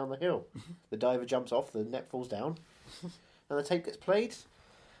rolling down the hill. The diver jumps off, the net falls down, and the tape gets played,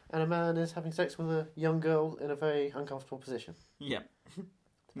 and a man is having sex with a young girl in a very uncomfortable position. Yeah.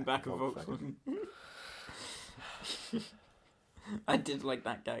 Back of Volkswagen. I did like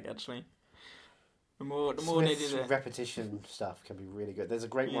that gag, actually. The more they did it. Repetition stuff can be really good. There's a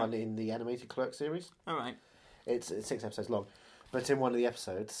great one in the animated Clerk series. All right. It's 6 episodes long, but in one of the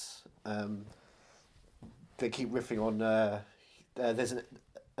episodes, they keep riffing on. There's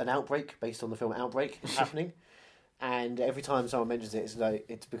an outbreak based on the film Outbreak happening, and every time someone mentions it,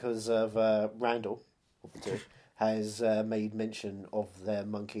 it's because of Randall of the two has made mention of their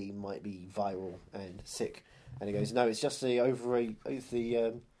monkey might be viral and sick, and he goes, "No, it's just the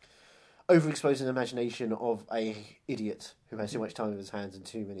overexposing imagination of a idiot who has too much time in his hands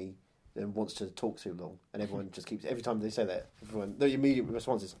and wants to talk too long." And everyone just keeps, every time they say that, the immediate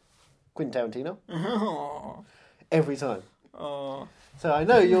response is Quentin Tarantino. Oh. Every time. Oh. So I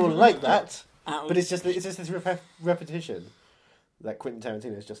know you'll like that, Ouch. but it's just this repetition that Quentin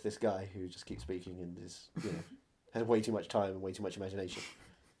Tarantino is just this guy who just keeps speaking and is, you know, has way too much time and way too much imagination.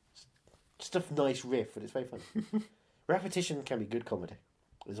 Just a nice riff, and it's very funny. Repetition can be good comedy.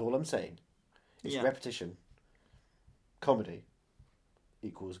 Is all I'm saying. It's repetition. Comedy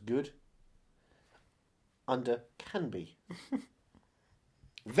equals good. Under can be.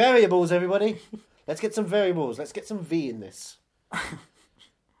 Variables, everybody. Let's get some variables. Let's get some V in this. Do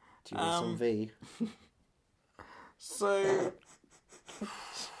you want some V? So,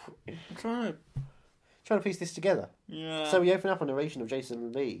 I'm trying to piece this together. Yeah. So we open up a narration of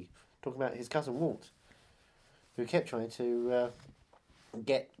Jason Lee talking about his cousin Walt, who kept trying to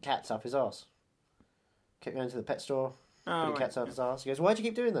get cats up his arse. Kept going to the pet store, putting cats up his arse. He goes, "Why do you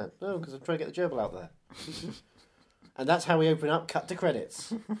keep doing that?" "Oh, because I'm trying to get the gerbil out there." And that's how we open up. Cut to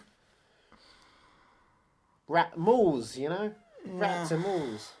credits. Malls, you know, rats and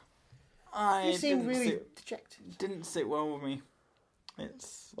malls. You seem really dejected. Didn't sit well with me.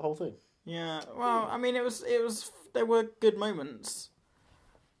 It's the whole thing. Yeah. Well, I mean, it was. There were good moments,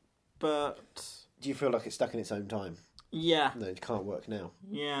 but do you feel like it's stuck in its own time? Yeah. No, it can't work now.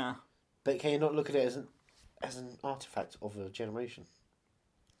 Yeah. But can you not look at it as an artifact of a generation?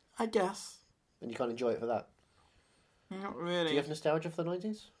 I guess. And you can't enjoy it for that? Not really. Do you have nostalgia for the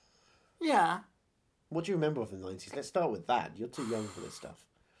 90s? Yeah. What do you remember of the 90s? Let's start with that. You're too young for this stuff.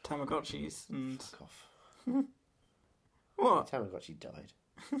 Tamagotchis and... Fuck off. What? Tamagotchi died.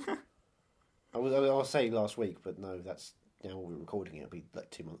 I was saying last week, but no, that's now we're recording it. It'll be like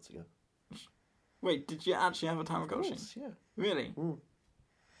 2 months ago. Wait, did you actually have a Tamagotchi? Yes, yeah. Really? Mm.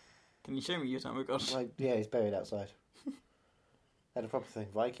 Can you show me your Tamagotchi? Yeah, he's buried outside. Had a proper thing,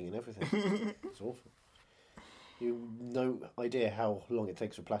 Viking and everything. It's awful. You have no idea how long it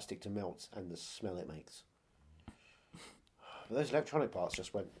takes for plastic to melt and the smell it makes. But those electronic parts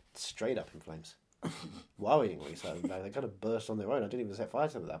just went straight up in flames. Worryingly so. They kind of burst on their own. I didn't even set fire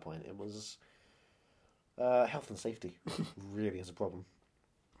to them at that point. It was health and safety really is a problem.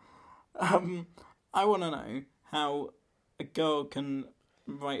 I want to know how a girl can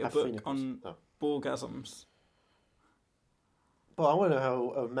write a book on orgasms. Well, I want to know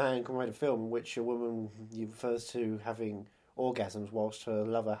how a man can write a film in which a woman refers to having orgasms whilst her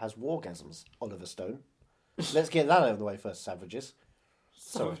lover has wargasms. Oliver Stone. Let's get that out of the way first, savages.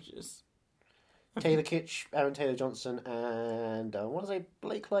 Savages. Taylor Kitsch, Aaron Taylor Johnson, and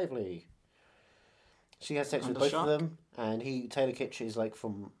Blake Lively. She has sex And with a both shark? of them, and Taylor Kitsch is like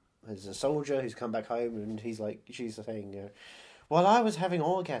is a soldier who's come back home, and she's saying, while I was having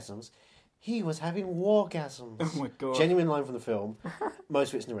orgasms, he was having wargasms. Oh my god. Genuine line from the film. Most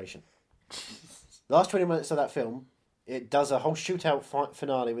of it's narration. The last 20 minutes of that film, it does a whole shootout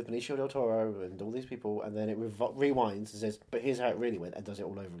finale with Benicio del Toro and all these people, and then it rewinds and says, but here's how it really went, and does it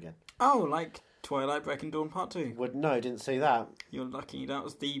all over again. Oh, like Twilight Breaking Dawn Part 2. No, didn't see that. You're lucky. That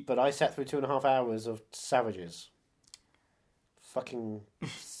was the... But I sat through 2.5 hours of savages. Fucking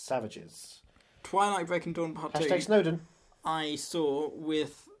savages. Twilight Breaking Dawn Part 2. Hashtag Snowden. I saw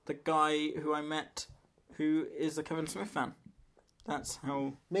with the guy who I met who is a Kevin Smith fan. That's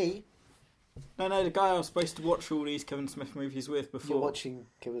how... Me? No, the guy I was supposed to watch all these Kevin Smith movies with before. You're watching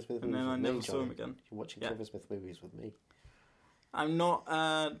Kevin Smith and movies then I with never me, saw Johnny. him again. You're watching Yeah. Kevin Smith movies with me. I'm not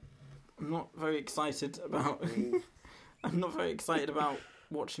very excited about... I'm not very excited about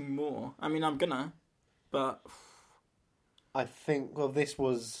watching more. I mean, I'm gonna, but... I think, this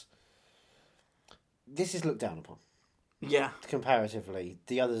is looked down upon. Yeah. Comparatively.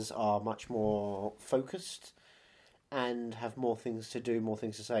 The others are much more focused and have more things to do, more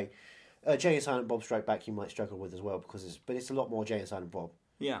things to say. Jay and Silent Bob Strike Back you might struggle with as well, because it's a lot more Jay and Silent Bob.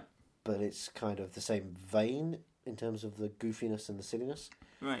 Yeah. But it's kind of the same vein in terms of the goofiness and the silliness.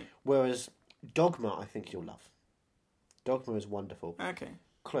 Right. Whereas Dogma, I think you'll love. Dogma is wonderful. Okay.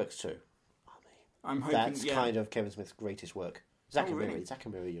 Clerks 2. I'm hoping... That's yeah. kind of Kevin Smith's greatest work. Zack and really? Miri. Zack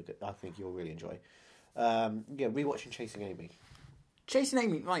and Miri, I think you'll really enjoy. Rewatching Chasing Amy. Chasing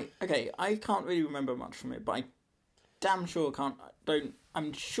Amy, right, okay, I can't really remember much from it, but I damn sure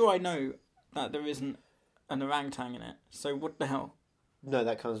I'm sure I know that there isn't an orangutan in it, so what the hell? No,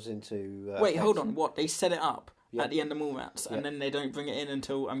 that comes into... Wait, hold on, what? They set it up Yeah. at the end of Mallrats, and then they don't bring it in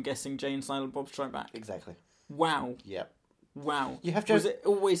until, I'm guessing, Jay and Silent Bob Strike Back? Exactly. Wow. Yep. Wow. You have to... Was it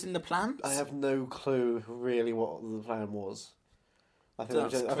always in the plans? I have no clue really what the plan was. I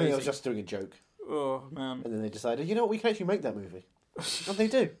think That's I was crazy. just doing a joke. Oh, man. And then they decided, you know what, we can actually make that movie. And they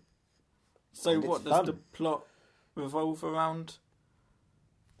do. So And what, it's does fun. the plot revolve around...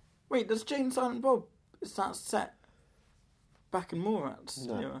 Wait, does Jay and Silent Bob... Is that set back in Mallrats?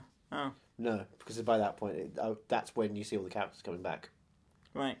 No. era? Oh, No, because by that point, that's when you see all the characters coming back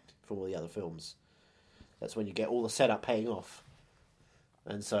right. from all the other films. That's when you get all the setup paying off.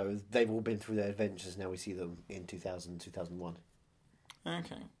 And so they've all been through their adventures. Now we see them in 2000, 2001.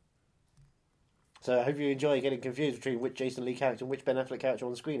 Okay. So I hope you enjoy getting confused between which Jason Lee character and which Ben Affleck character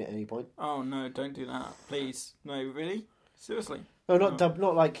on the screen at any point. Oh no, don't do that, please. No, really? Seriously? No,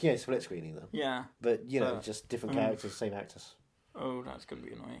 not like split screening though. Yeah. But just different characters, same actors. Oh, that's gonna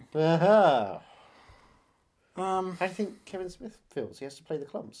be annoying. Aha! Um. How do you think Kevin Smith feels? He has to play the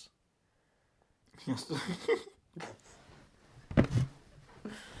clumps. Yes.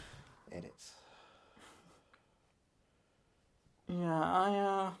 Edits.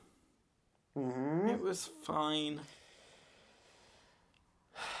 Yeah, it was fine.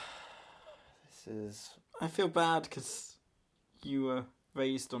 This is... I feel bad because you were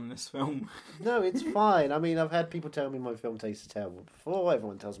raised on this film. No, it's fine. I mean, I've had people tell me my film taste is terrible before.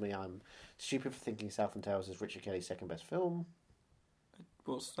 Everyone tells me I'm stupid for thinking Southland Tales is Richard Kelly's second best film.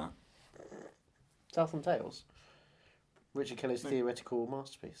 What's that? Southland Tales. Richard Kelly's theoretical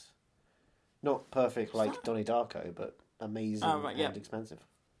masterpiece. Not perfect like Donnie Darko, but amazing and expensive.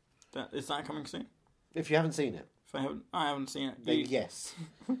 Is that coming soon? If you haven't seen it, I haven't seen it. then yes.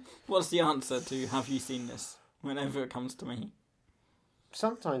 What's the answer to have you seen this? Whenever it comes to me,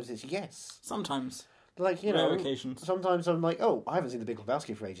 Sometimes it's yes. sometimes. Like, Rare occasions. sometimes I'm like, oh, I haven't seen The Big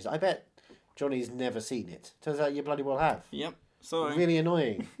Lebowski for ages. I bet Johnny's never seen it. Turns out you bloody well have. Yep. Sorry. Really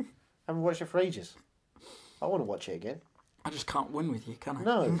annoying. Haven't watched it for ages. I want to watch it again. I just can't win with you, can I?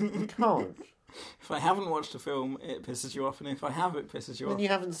 No, you can't. If I haven't watched a film, it pisses you off, and if I have, it pisses you Then off. you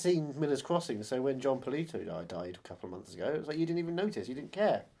haven't seen Miller's Crossing, so when John Polito died a couple of months ago, it was like you didn't even notice, you didn't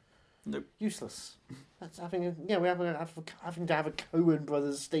care. Nope. Useless. That's having we're having to have a Coen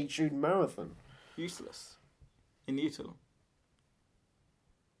Brothers Stay Tuned marathon. Useless. Inutile.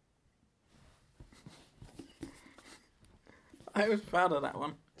 I was proud of that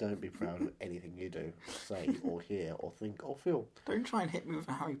one. Don't be proud of anything you do, say, or hear, or think, or feel. Don't try and hit me with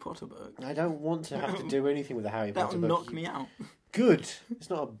a Harry Potter book. I don't want to have to do anything with a Harry Potter That'll book. knock me out. Good. It's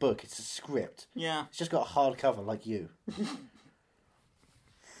not a book, it's a script. Yeah. It's just got a hard cover like you.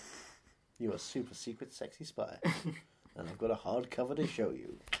 You're a super secret sexy spy. And I've got a hard cover to show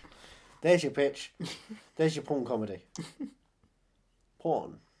you. There's your pitch. There's your porn comedy.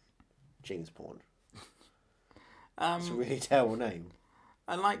 Porn. James Porn. It's a really terrible name.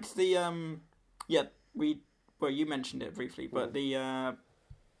 I liked the you mentioned it briefly, but the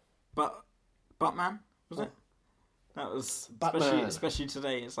Buttman, Was it? That was Batman. especially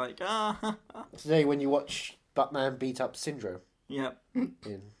today. It's like Today, when you watch Batman beat up Syndrome, yeah. and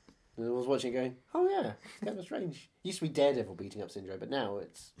I was watching it going, oh yeah, it's kind of strange. It used to be Daredevil beating up Syndrome, but now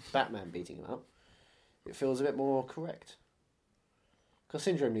it's Batman beating him up. It feels a bit more correct. Because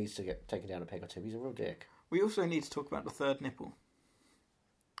Syndrome needs to get taken down a peg or two. He's a real dick. We also need to talk about the third nipple.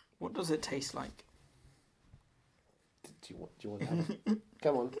 What does it taste like? Do you want to have it?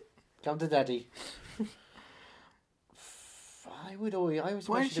 Come on. Come to Daddy. I always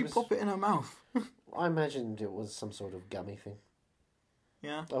Why did imagined she pop it in her mouth? I imagined it was some sort of gummy thing.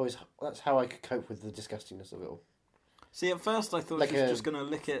 Yeah. That's how I could cope with the disgustingness of it all. See, at first I thought Like she was just going to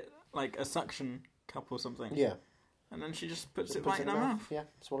lick it like a suction cup or something. Yeah. And then she just puts it Puts right in her mouth. Yeah,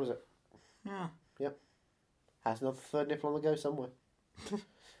 swallows it. Yeah. Yep. Has another third nipple on the go somewhere. I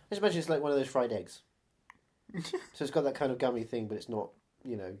just imagine it's like one of those fried eggs. So it's got that kind of gummy thing, but it's not,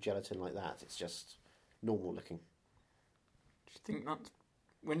 gelatin like that. It's just normal looking. Do you think that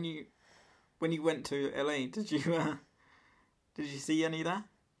when you went to LA, did you see any there?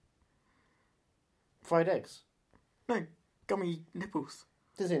 Fried eggs? No, gummy nipples.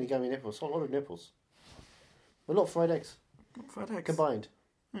 There's any gummy nipples. A lot of nipples. A lot of fried eggs. Fried eggs. Combined.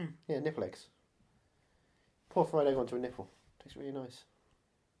 Hmm. Yeah, nipple eggs. Pour a fried egg onto a nipple. Tastes really nice.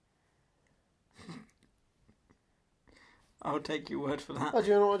 I'll take your word for that. Oh, do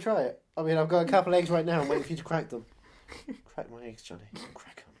you not want to try it? I mean, I've got a couple of eggs right now. I'm waiting for you to crack them. Crack my eggs, Johnny.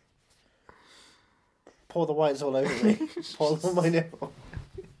 Crack them. Pour the whites all over me. Pour them on my nipple.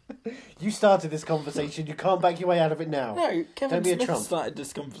 You started this conversation. You can't back your way out of it now. No, Kevin Don't be a Smith Trump. started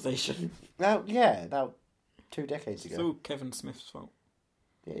this conversation. Now, yeah, about 2 decades ago. It's all Kevin Smith's fault.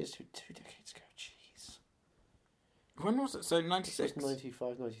 Yeah, it's two decades ago. Jeez. When was it? So 96?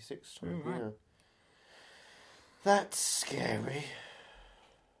 95, 96. Oh, right. Yeah. That's scary.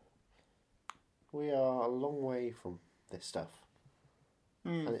 We are a long way from this stuff.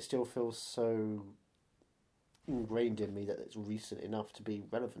 Mm. And it still feels so ingrained in me that it's recent enough to be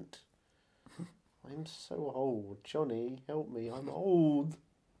relevant. I'm so old. Johnny, help me. I'm old.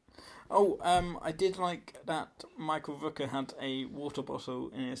 Oh, I did like that Michael Rooker had a water bottle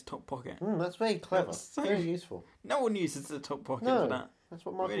in his top pocket. That's very clever. That's so- Very useful. No one uses the top pocket No, for that. that's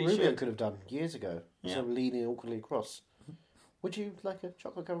what Michael Really Rubio should. could have done years ago. Yeah. Sort of leaning awkwardly across. Would you like a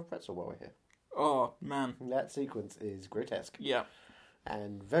chocolate covered pretzel while we're here? Oh, man. That sequence is grotesque Yeah.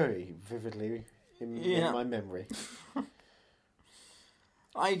 and very vividly in Yeah. my memory.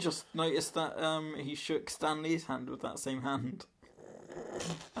 I just noticed that he shook Stan Lee's hand with that same hand.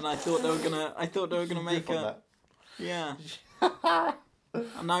 And I thought they were gonna make Riff on a that. yeah.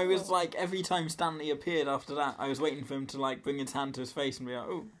 And I was like, every time Stanley appeared after that, I was waiting for him to like bring his hand to his face and be like,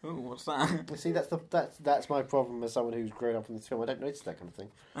 oh, what's that? You see, that's my problem as someone who's grown up in this film. I don't notice that kind of thing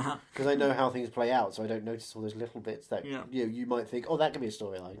Uh-huh. because I know how things play out, so I don't notice all those little bits that Yeah. you might think, oh, that could be a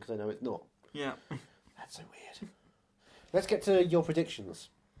storyline because I know it's not. Yeah. That's so weird. Let's get to your predictions.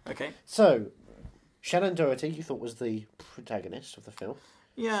 Okay. So, Shannon Doherty, you thought was the protagonist of the film.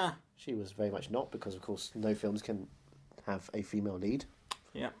 Yeah. She was very much not, because of course no films can have a female lead.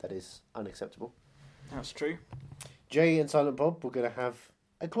 Yeah. That is unacceptable. That's true. Jay and Silent Bob were going to have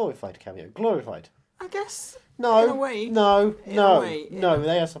a glorified cameo. Glorified. I guess. No. In a way. No. In No. a way, No,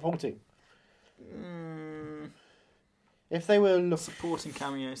 they are supporting. If they were Supporting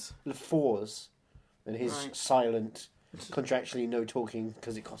cameos. LaFours and his Right. silent, contractually no talking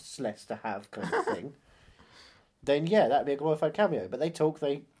because it costs less to have kind of thing, then yeah, that'd be a glorified cameo. But they talk,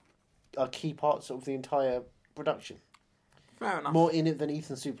 they are key parts of the entire production. Fair enough. More in it than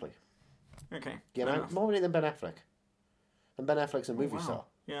Ethan Suplee. Okay. You fair know, enough. more in it than Ben Affleck. And Ben Affleck's a movie Wow. star.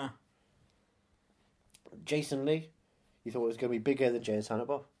 Yeah. Jason Lee, you thought it was going to be bigger than Jay and Silent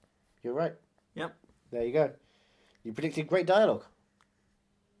Bob. You're right. Yep. There you go. You predicted great dialogue.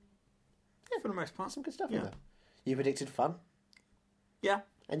 For the most part. Some good stuff Yeah. in there. You predicted fun. Yeah.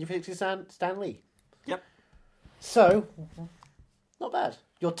 And you predicted Stan Lee. Yep. So, not bad.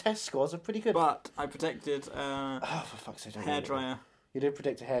 Your test scores are pretty good. But I predicted Oh, for fuck's sake. don't ruin it. hairdryer, You did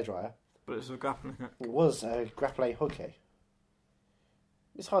predict a hairdryer. but it was a grappling hook. It was a grappling hookey.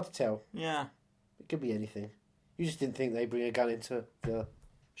 It's hard to tell. Yeah. It could be anything. You just didn't think they'd bring a gun into the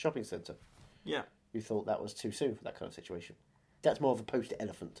shopping centre. Yeah. You thought that was too soon for that kind of situation. That's more of a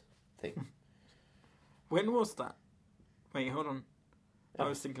post-elephant thing. When was that? Wait, hold on. I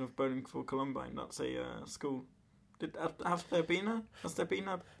was thinking of Bowling for Columbine. That's a school. Has there been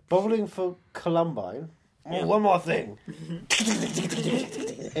a? Bowling for Columbine. Yeah. Oh, one more thing.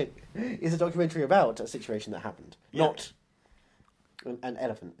 Is a documentary about a situation that happened. Yeah. Not an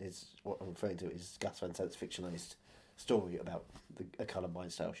elephant is what I'm referring to. Is Gus Van Sant's fictionalised story about a Columbine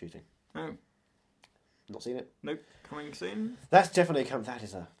style shooting. Oh. Not seen it. Nope. Coming soon. That's definitely coming. That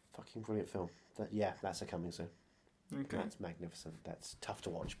is a fucking brilliant film. That's a coming soon. Okay. That's magnificent. That's tough to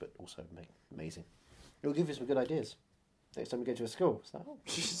watch, but also amazing. It'll give you some good ideas next time we go to a school. So,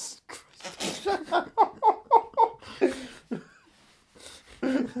 Jesus Christ.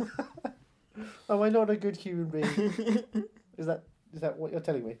 am I not a good human being? Is that what you're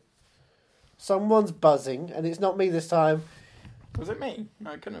telling me? Someone's buzzing, and it's not me this time. Was it me?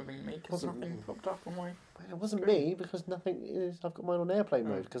 No, it couldn't have been me because nothing popped up on my... It wasn't me because nothing is. I've got mine on airplane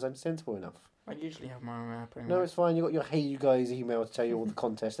mode because I'm sensible enough. I usually have my own airplane. No, it's fine. You got your Hey You Guys email to tell you all the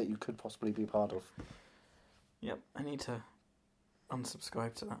contests that you could possibly be part of. Yep, I need to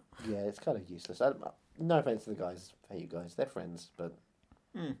unsubscribe to that. Yeah, it's kind of useless. No offense to the guys. Hey You Guys, they're friends, but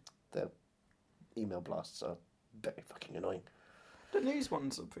their email blasts are very fucking annoying. The news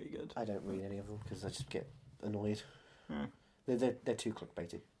ones are pretty good. I don't read any of them because I just get annoyed. Yeah. They're too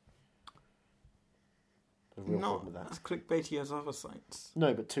clickbaity. There's a real problem with Not that. as clickbaity as other sites.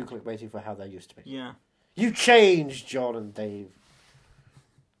 No, but too clickbaity for how they used to be. Yeah. You changed, John and Dave.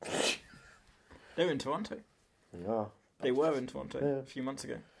 They're in Toronto. They are. They were in Toronto Yeah. a few months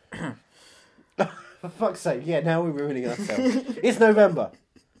ago. For fuck's sake, yeah, now we're ruining ourselves. It's November.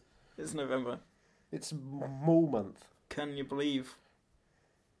 It's November. It's Mall Month. Can you believe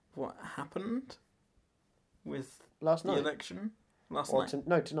what happened with Last the night. election? Last Or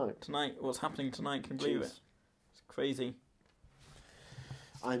night. tonight. Tonight. What's happening tonight? Can you believe Jeez. it? It's crazy.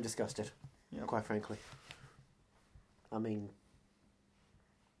 I'm disgusted, Yeah. quite frankly. I mean,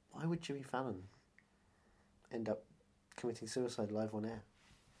 why would Jimmy Fallon end up committing suicide live on air?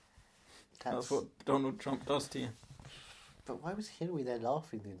 That's what Donald Trump does to you. But why was Hillary there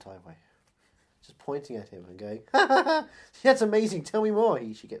laughing the entire way? Just pointing at him and going, that's amazing, tell me more,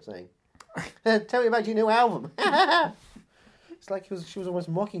 she kept saying. Tell me about your new album. It's like she was almost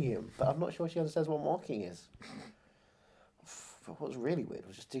mocking him, but I'm not sure she understands what mocking is. But what was really weird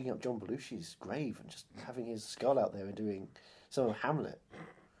was just digging up John Belushi's grave and just having his skull out there and doing some of Hamlet.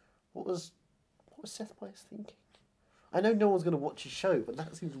 What was Seth Meyers thinking? I know no one's going to watch his show, but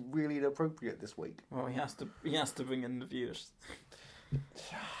that seems really inappropriate this week. Well, he has to bring in the viewers.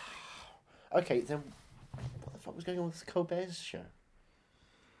 Okay, then what the fuck was going on with Colbert's show?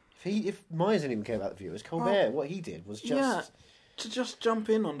 If Myers didn't even care about the viewers, Colbert, what he did was just... Yeah, to just jump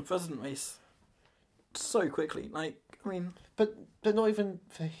in on the president race so quickly. Like, I mean... But not even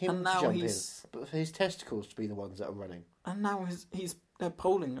for him And to now jump in, he's- but for his testicles to be the ones that are running. And now they're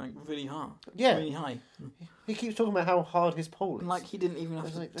polling, like, really hard. Yeah. Really high. He keeps talking about how hard his poll is. And, like, he didn't even have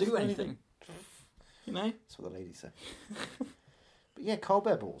It's to like, that's do not anything. You know? That's what the ladies say. But yeah,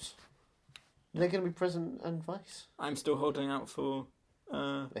 Colbert balls. They're going to be president and vice. I'm still holding out for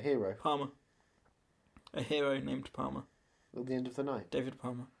A hero Palmer. A hero named Palmer. at the end of the night. David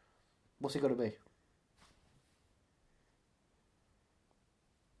Palmer. What's he got to be?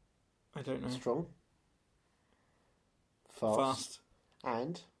 I don't know. Strong. Fast.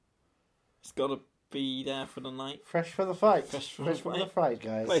 And It's got to be there for the night. fresh for the fight. Fresh for Fresh the for the fight. fight,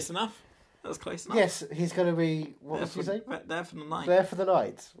 guys. Close enough. That was close enough. Yes, he's going to be... What There did you say? There for the night. There for the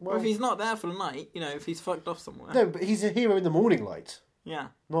night. Well, if he's not there for the night, you know, if he's fucked off somewhere. No, but he's a hero in the morning light. Yeah.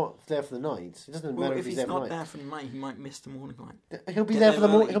 Not there for the night. It doesn't Well, matter if he's he's there for not the night. there for the night, he might miss the morning light. He'll be Get there there for the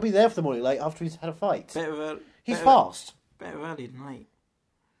morning. early. He'll be there for the morning light after he's had a fight. Better He's better- fast. Better early than late.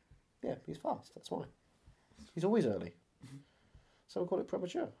 Yeah, he's fast. That's why. He's always early. Some call it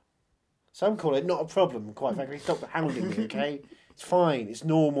premature. Some call it not a problem. Quite frankly, stop hounding me. Okay, it's fine. It's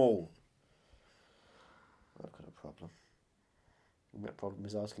normal. I've got a problem. And that problem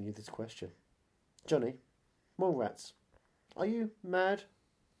is asking you this question, Johnny. Mole rats. Are you mad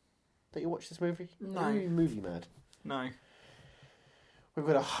that you watched this movie? No. Are you movie mad? No. We've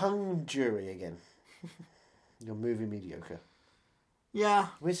got a hung jury again. You're movie mediocre. Yeah.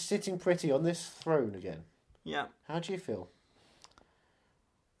 We're sitting pretty on this throne again. Yeah. How do you feel?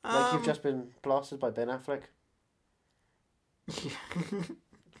 Like you've Um, just been blasted by Ben Affleck?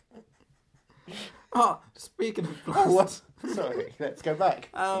 Speaking of Oh, blast, what? Sorry, let's go back.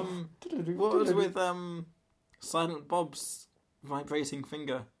 what was with Silent Bob's vibrating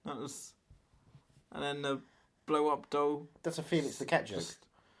finger? That was, and then the blow up doll. That's a Felix the Cat joke.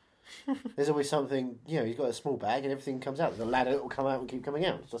 There's always something, he's got a small bag and everything comes out. There's a ladder that will come out and keep coming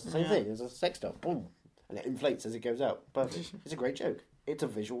out. It's just the same Yeah. thing. There's a sex doll, boom, and it inflates as it goes out. Perfect. It's a great joke. It's a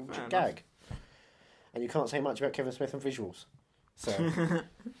visual Fair gag. And you can't say much about Kevin Smith and visuals. So, when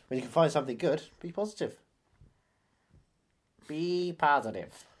you can find something good, be positive. Be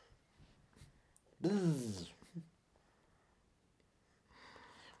positive. Bzz.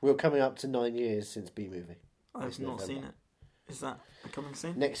 We're coming up to 9 years since B-Movie. I've It's not November. seen it. Is that coming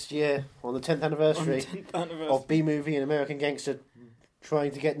soon? Next year, on the 10th anniversary, of B-Movie and American Gangster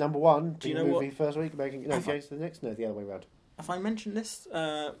trying to get number one. Do you know B-Movie what? first week, American Gangster the next? No, the other way around. Have I mentioned this?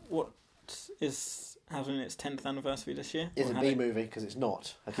 What is having its 10th anniversary this year? It's a B-Movie, because it's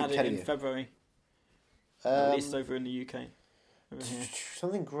not. I keep had it telling in you. February. At least over in the UK. Over here.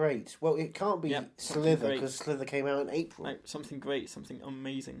 Something great. Well, it can't be Yep, something Slither, great. because Slither came out in April. Like, something great, something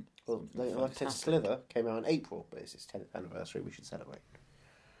amazing. Well, something like I said, fantastic. Slither came out in April, but it's its 10th anniversary. We should celebrate.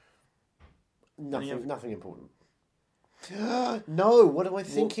 Nothing important. No, what am I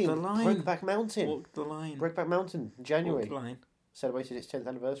thinking? the line. Brokeback Mountain. Walk the line. Brokeback Mountain, January. Walk the line. Celebrated its 10th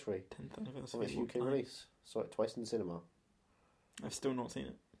anniversary 10th of anniversary. its Walk UK the Line. release. Saw it twice in the cinema. I've still not seen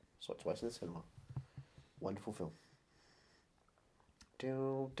it. Saw it twice in the cinema. Wonderful film.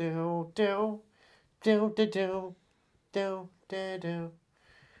 Do do do do do do do do do.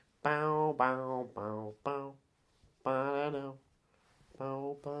 Bow bow bow bow. Ba-da-do.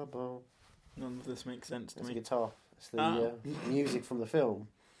 Bow bow bow. None of this makes sense to It's a me. guitar. It's the music from the film.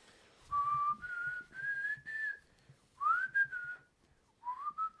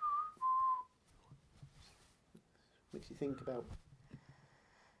 Makes you think about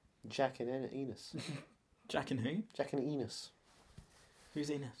Jack and Enos. Jack and who? Jack and Enos.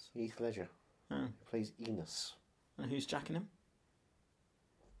 Who's Enos? Heath Ledger Oh. plays Enos. And who's jacking him?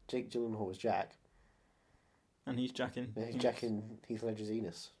 Jake Gyllenhaal was Jack. And he's jacking. Yeah, he's jacking Heath Ledger's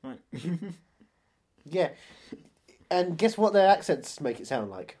Enos. Right. Yeah. And guess what their accents make it sound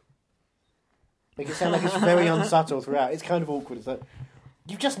like? Make it sound like it's very unsubtle throughout. It's kind of awkward. It's like,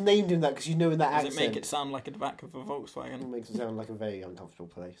 you've just named him that because you know in that Does accent. it make it sound like at the back of a Volkswagen? It makes it sound like a very uncomfortable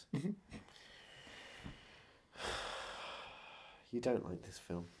place. You don't like this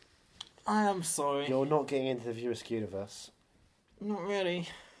film. I am sorry. You're not getting into the Viewer's universe. Not really.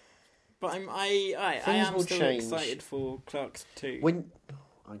 But I Things am will still change. excited for Clerks 2. When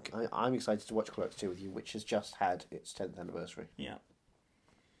I'm excited to watch Clerks 2 with you, which has just had its 10th anniversary, Yeah.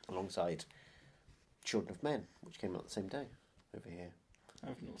 alongside Children of Men, which came out the same day over here.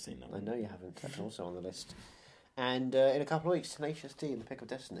 I've not seen that I one. know you haven't. That's also on the list. And in a couple of weeks, Tenacious D and The Pick of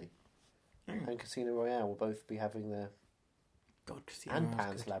Destiny Oh. and Casino Royale will both be having their... God, and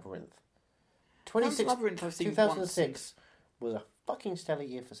Pan's Labyrinth. Pan's Labyrinth I've seen 2006 was a fucking stellar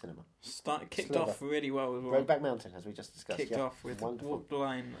year for cinema. Kicked Slither. off really well as well. Brokeback Mountain, as we just discussed. Kicked yeah. off with Wonderful. Walk the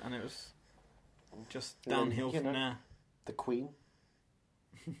Line, and it was just And then, downhill you from know, there. The Queen.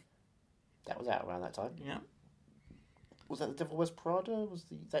 That was out around that time. Yeah. Was that The Devil Wears Prada? Was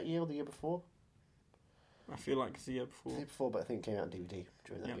that year or the year before? I feel like it's the year The before. year before, but I think it came out on DVD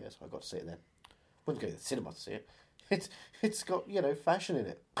during that Yeah. year, so I got to see it then. Wouldn't go to the cinema to see it. It's got, fashion in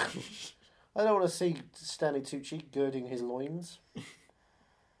it. I don't want to see Stanley Tucci girding his loins.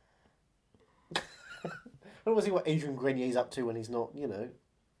 I don't want to see what Adrian Grenier's up to when he's not,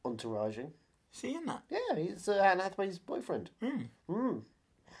 entouraging. Is he in that? Yeah, he's Anne Hathaway's boyfriend.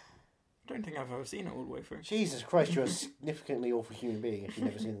 Don't think I've ever seen it all the way through. Jesus Christ, you're a significantly awful human being if you've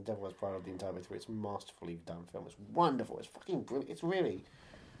never seen The Devil Wears Prada the entire way through. It's a masterfully done film. It's wonderful. It's fucking brilliant. It's really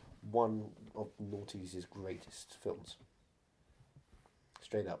one of Naughty's greatest films.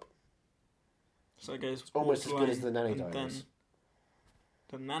 Straight up. So it goes Almost as Walk good as The Nanny and then Diaries.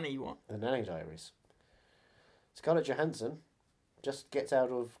 The Nanny what? The Nanny Diaries. Scarlett Johansson just gets out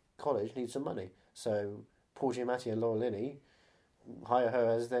of college, needs some money. So Paul Giamatti and Laura Linney hire her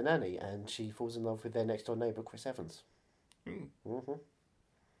as their nanny, and she falls in love with their next door neighbour, Chris Evans. Ooh, Mm-hmm.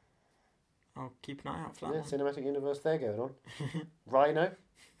 I'll keep an eye out for that Yeah, one. cinematic universe there going on. Rhino,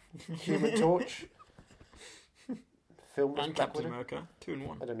 Human Torch, film And Captain America, 2 in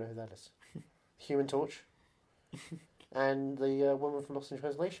 1. I don't know who that is. Human Torch, and the woman from Lost in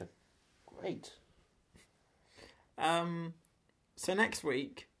Translation. Great. So next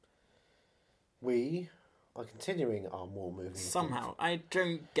week, We are continuing our more moving. somehow, I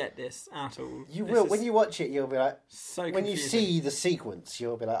don't get this at all. You This will. is When you watch it, you'll be like... so When you confusing. see the sequence,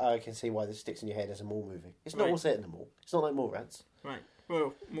 you'll be like, oh, I can see why this sticks in your head as a mall movie. It's not Right. all set in the mall. It's not like Mallrats. Right.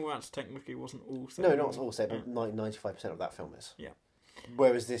 Well, Mallrats technically wasn't all set. No, in not the- all set, but Yeah. 95% of that film is. Yeah.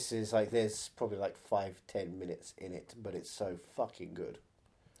 Whereas this is like, there's probably like 5-10 minutes in it, but it's so fucking good.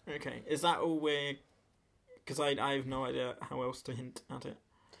 Okay. Is that all we're... Because I have no idea how else to hint at it.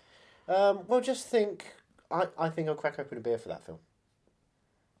 Well, just think... I think I'll crack open a beer for that film.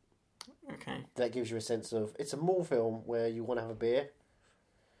 Okay. That gives you a sense of... It's a mall film where you want to have a beer.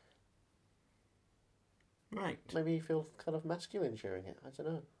 Right. Maybe you feel kind of masculine during it. I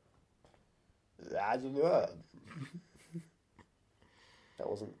don't know. That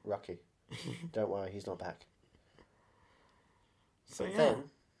wasn't Rocky. Don't worry, he's not back. So But yeah. then,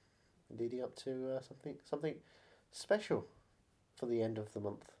 leading up to something special for the end of the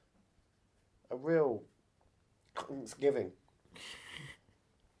month. A real Thanksgiving.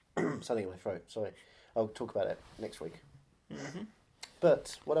 Something in my throat, sorry. I'll talk about it next week. Mm-hmm.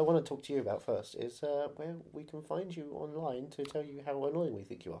 But what I want to talk to you about first is where we can find you online to tell you how annoying we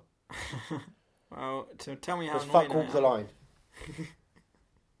think you are. Well, to tell me how Because annoying fuck I walk the am, line.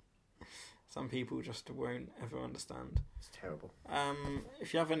 some people just won't ever understand. It's terrible.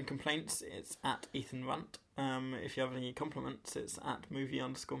 If you have any complaints, it's at Ethan Runt. If you have any compliments, it's at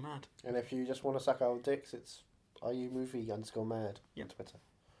movie_mad. And if you just want to suck our dicks, it's @movie_mad Yep. on Twitter.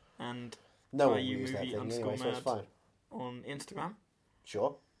 And No Are one You will use that Movie thing anyway, so it's _ fine. on Instagram,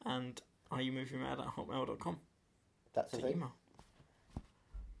 Sure, and areyoumoviemad@hotmail.com that's the to thing. email.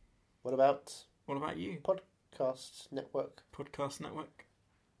 What about What about you? Podcast Network? Podcast Network?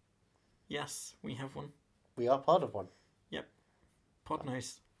 Yes, we have one. We are part of one.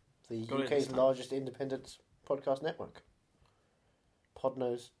 Podnose. The Got it this UK's time. largest independent podcast network.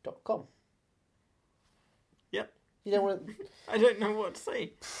 Podnose.com. Yep. You know what? I don't know what to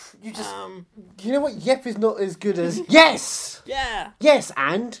say. You just. Um, You know what? Yep is not as good as yes. yeah. Yes,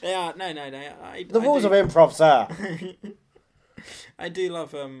 and Yeah. No. the rules of improv, sir. I do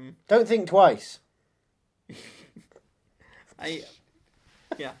love Don't think twice.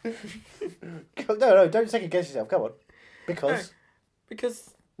 Yeah. No, don't second guess yourself. Come on, because Because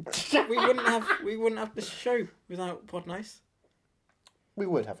we wouldn't have this show without Podnose. we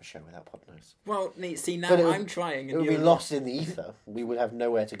would have a show without Podnose. Well, see now But it would- I'm trying, It and would be you're lost in the ether. We would have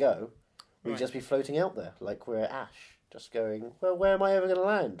nowhere to go. We'd Right. just be floating out there like we're Ash, just going. Well, where am I ever going to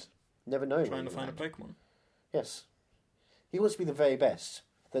land? Never knowing. trying to where find you a land. Pokemon. Yes. He wants to be the very best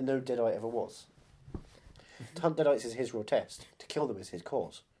that no Deadite ever was. To hunt Deadites is his real test. To kill them is his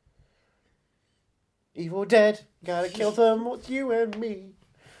cause. Evil dead, gotta kill them, what's you and me?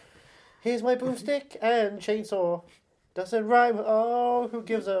 Here's my boomstick and chainsaw. Doesn't rhyme, oh, who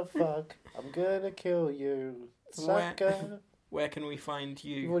gives a fuck? I'm gonna kill you, sucker. Where can we find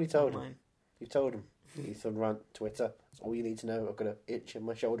you? You've already told online? him. You've told him. Ethan Runt, Twitter. That's all you need to know. I've got an itch in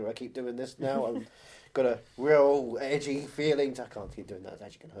my shoulder. I keep doing this now. I've got a real edgy feeling. I can't keep doing that. It's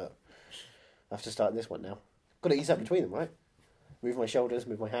actually going to hurt. I have to start this one now. Got to ease up between them, right? Move my shoulders,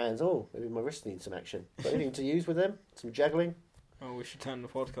 move my hands. Oh, maybe my wrists need some action. Got anything to use with them? Some juggling? Oh, we should turn the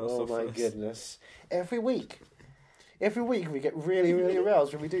podcast Oh off. my for this. goodness. Every week we get really, really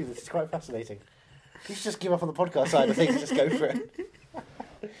aroused when we do this. It's quite fascinating. You should just give up on the podcast side of things and just go for it.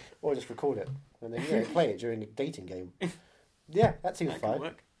 Or just record it and then play it during a dating game. Yeah, that seems That fine. could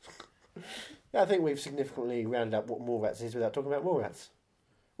work. Yeah, I think we've significantly rounded up what Mallrats is without talking about Mallrats.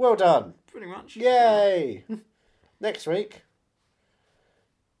 Well done. Pretty much. Yay! Next week,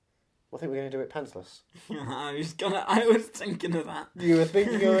 I think we're going to do it pantsless. I was thinking of that. You were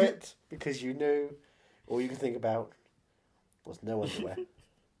thinking of it because you knew all you could think about was no underwear.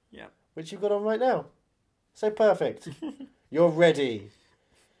 Yeah. Which you've got on right now. So perfect. You're ready.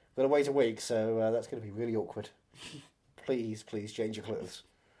 Got to wait a week, so that's going to be really awkward. Please change your clothes.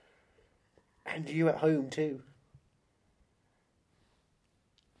 And you at home too.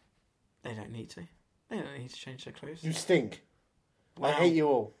 They don't need to. They don't need to change their clothes. You stink. Wow. I hate you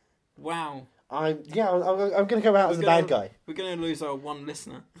all. Wow. I'm going to go out as the bad guy. We're going to lose our one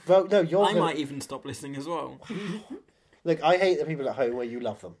listener. Well, no, you're. I might even stop listening as well. Look, I hate the people at home where you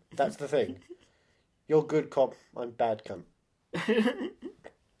love them. That's the thing. You're good cop. I'm bad cunt.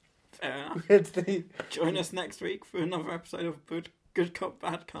 Fair enough. It's the. Join us next week for another episode of Good Cop,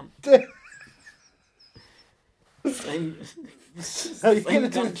 Bad Cunt. Same Are you gonna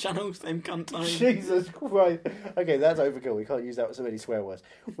cunt do- channel, same cunt time. Jesus Christ. Okay, that's overkill. We can't use that with so many swear words.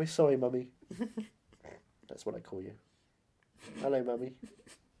 We're sorry, Mummy. That's what I call you. Hello, Mummy.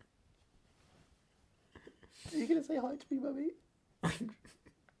 Are you going to say hi to me, Mummy?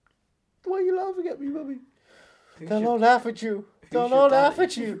 Why are you laughing at me, Mummy? They'll all laugh at you. They'll your all laugh daddy?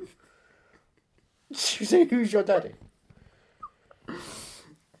 at you. You say, who's your daddy?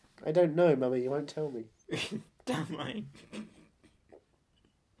 I don't know, Mummy. You won't tell me. Damn right.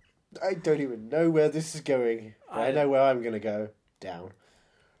 I don't even know where this is going. But I know where I'm going to go. Down.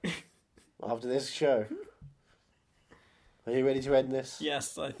 After this show. Are you ready to end this?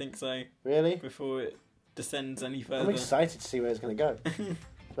 Yes, I think so. Really? Before it descends any I'm further. excited to see where it's going to go.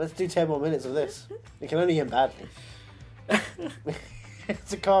 Let's do 10 more minutes of this. It can only end badly.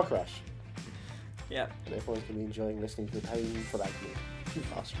 It's a car crash. Yeah. And everyone's going to be enjoying listening to the painful agony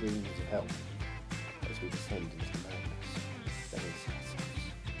of our screams of hell as we descend into madness. That is ourselves.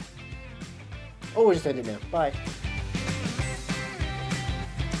 Oh, we'll just end it now. Bye.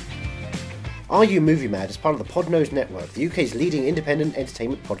 Are You Movie Mad is part of the Podnose Network, the UK's leading independent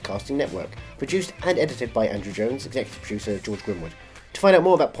entertainment podcasting network. Produced and edited by Andrew Jones, executive producer George Grimwood. To find out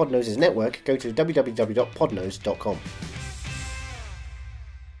more about Podnose's network, go to www.podnose.com.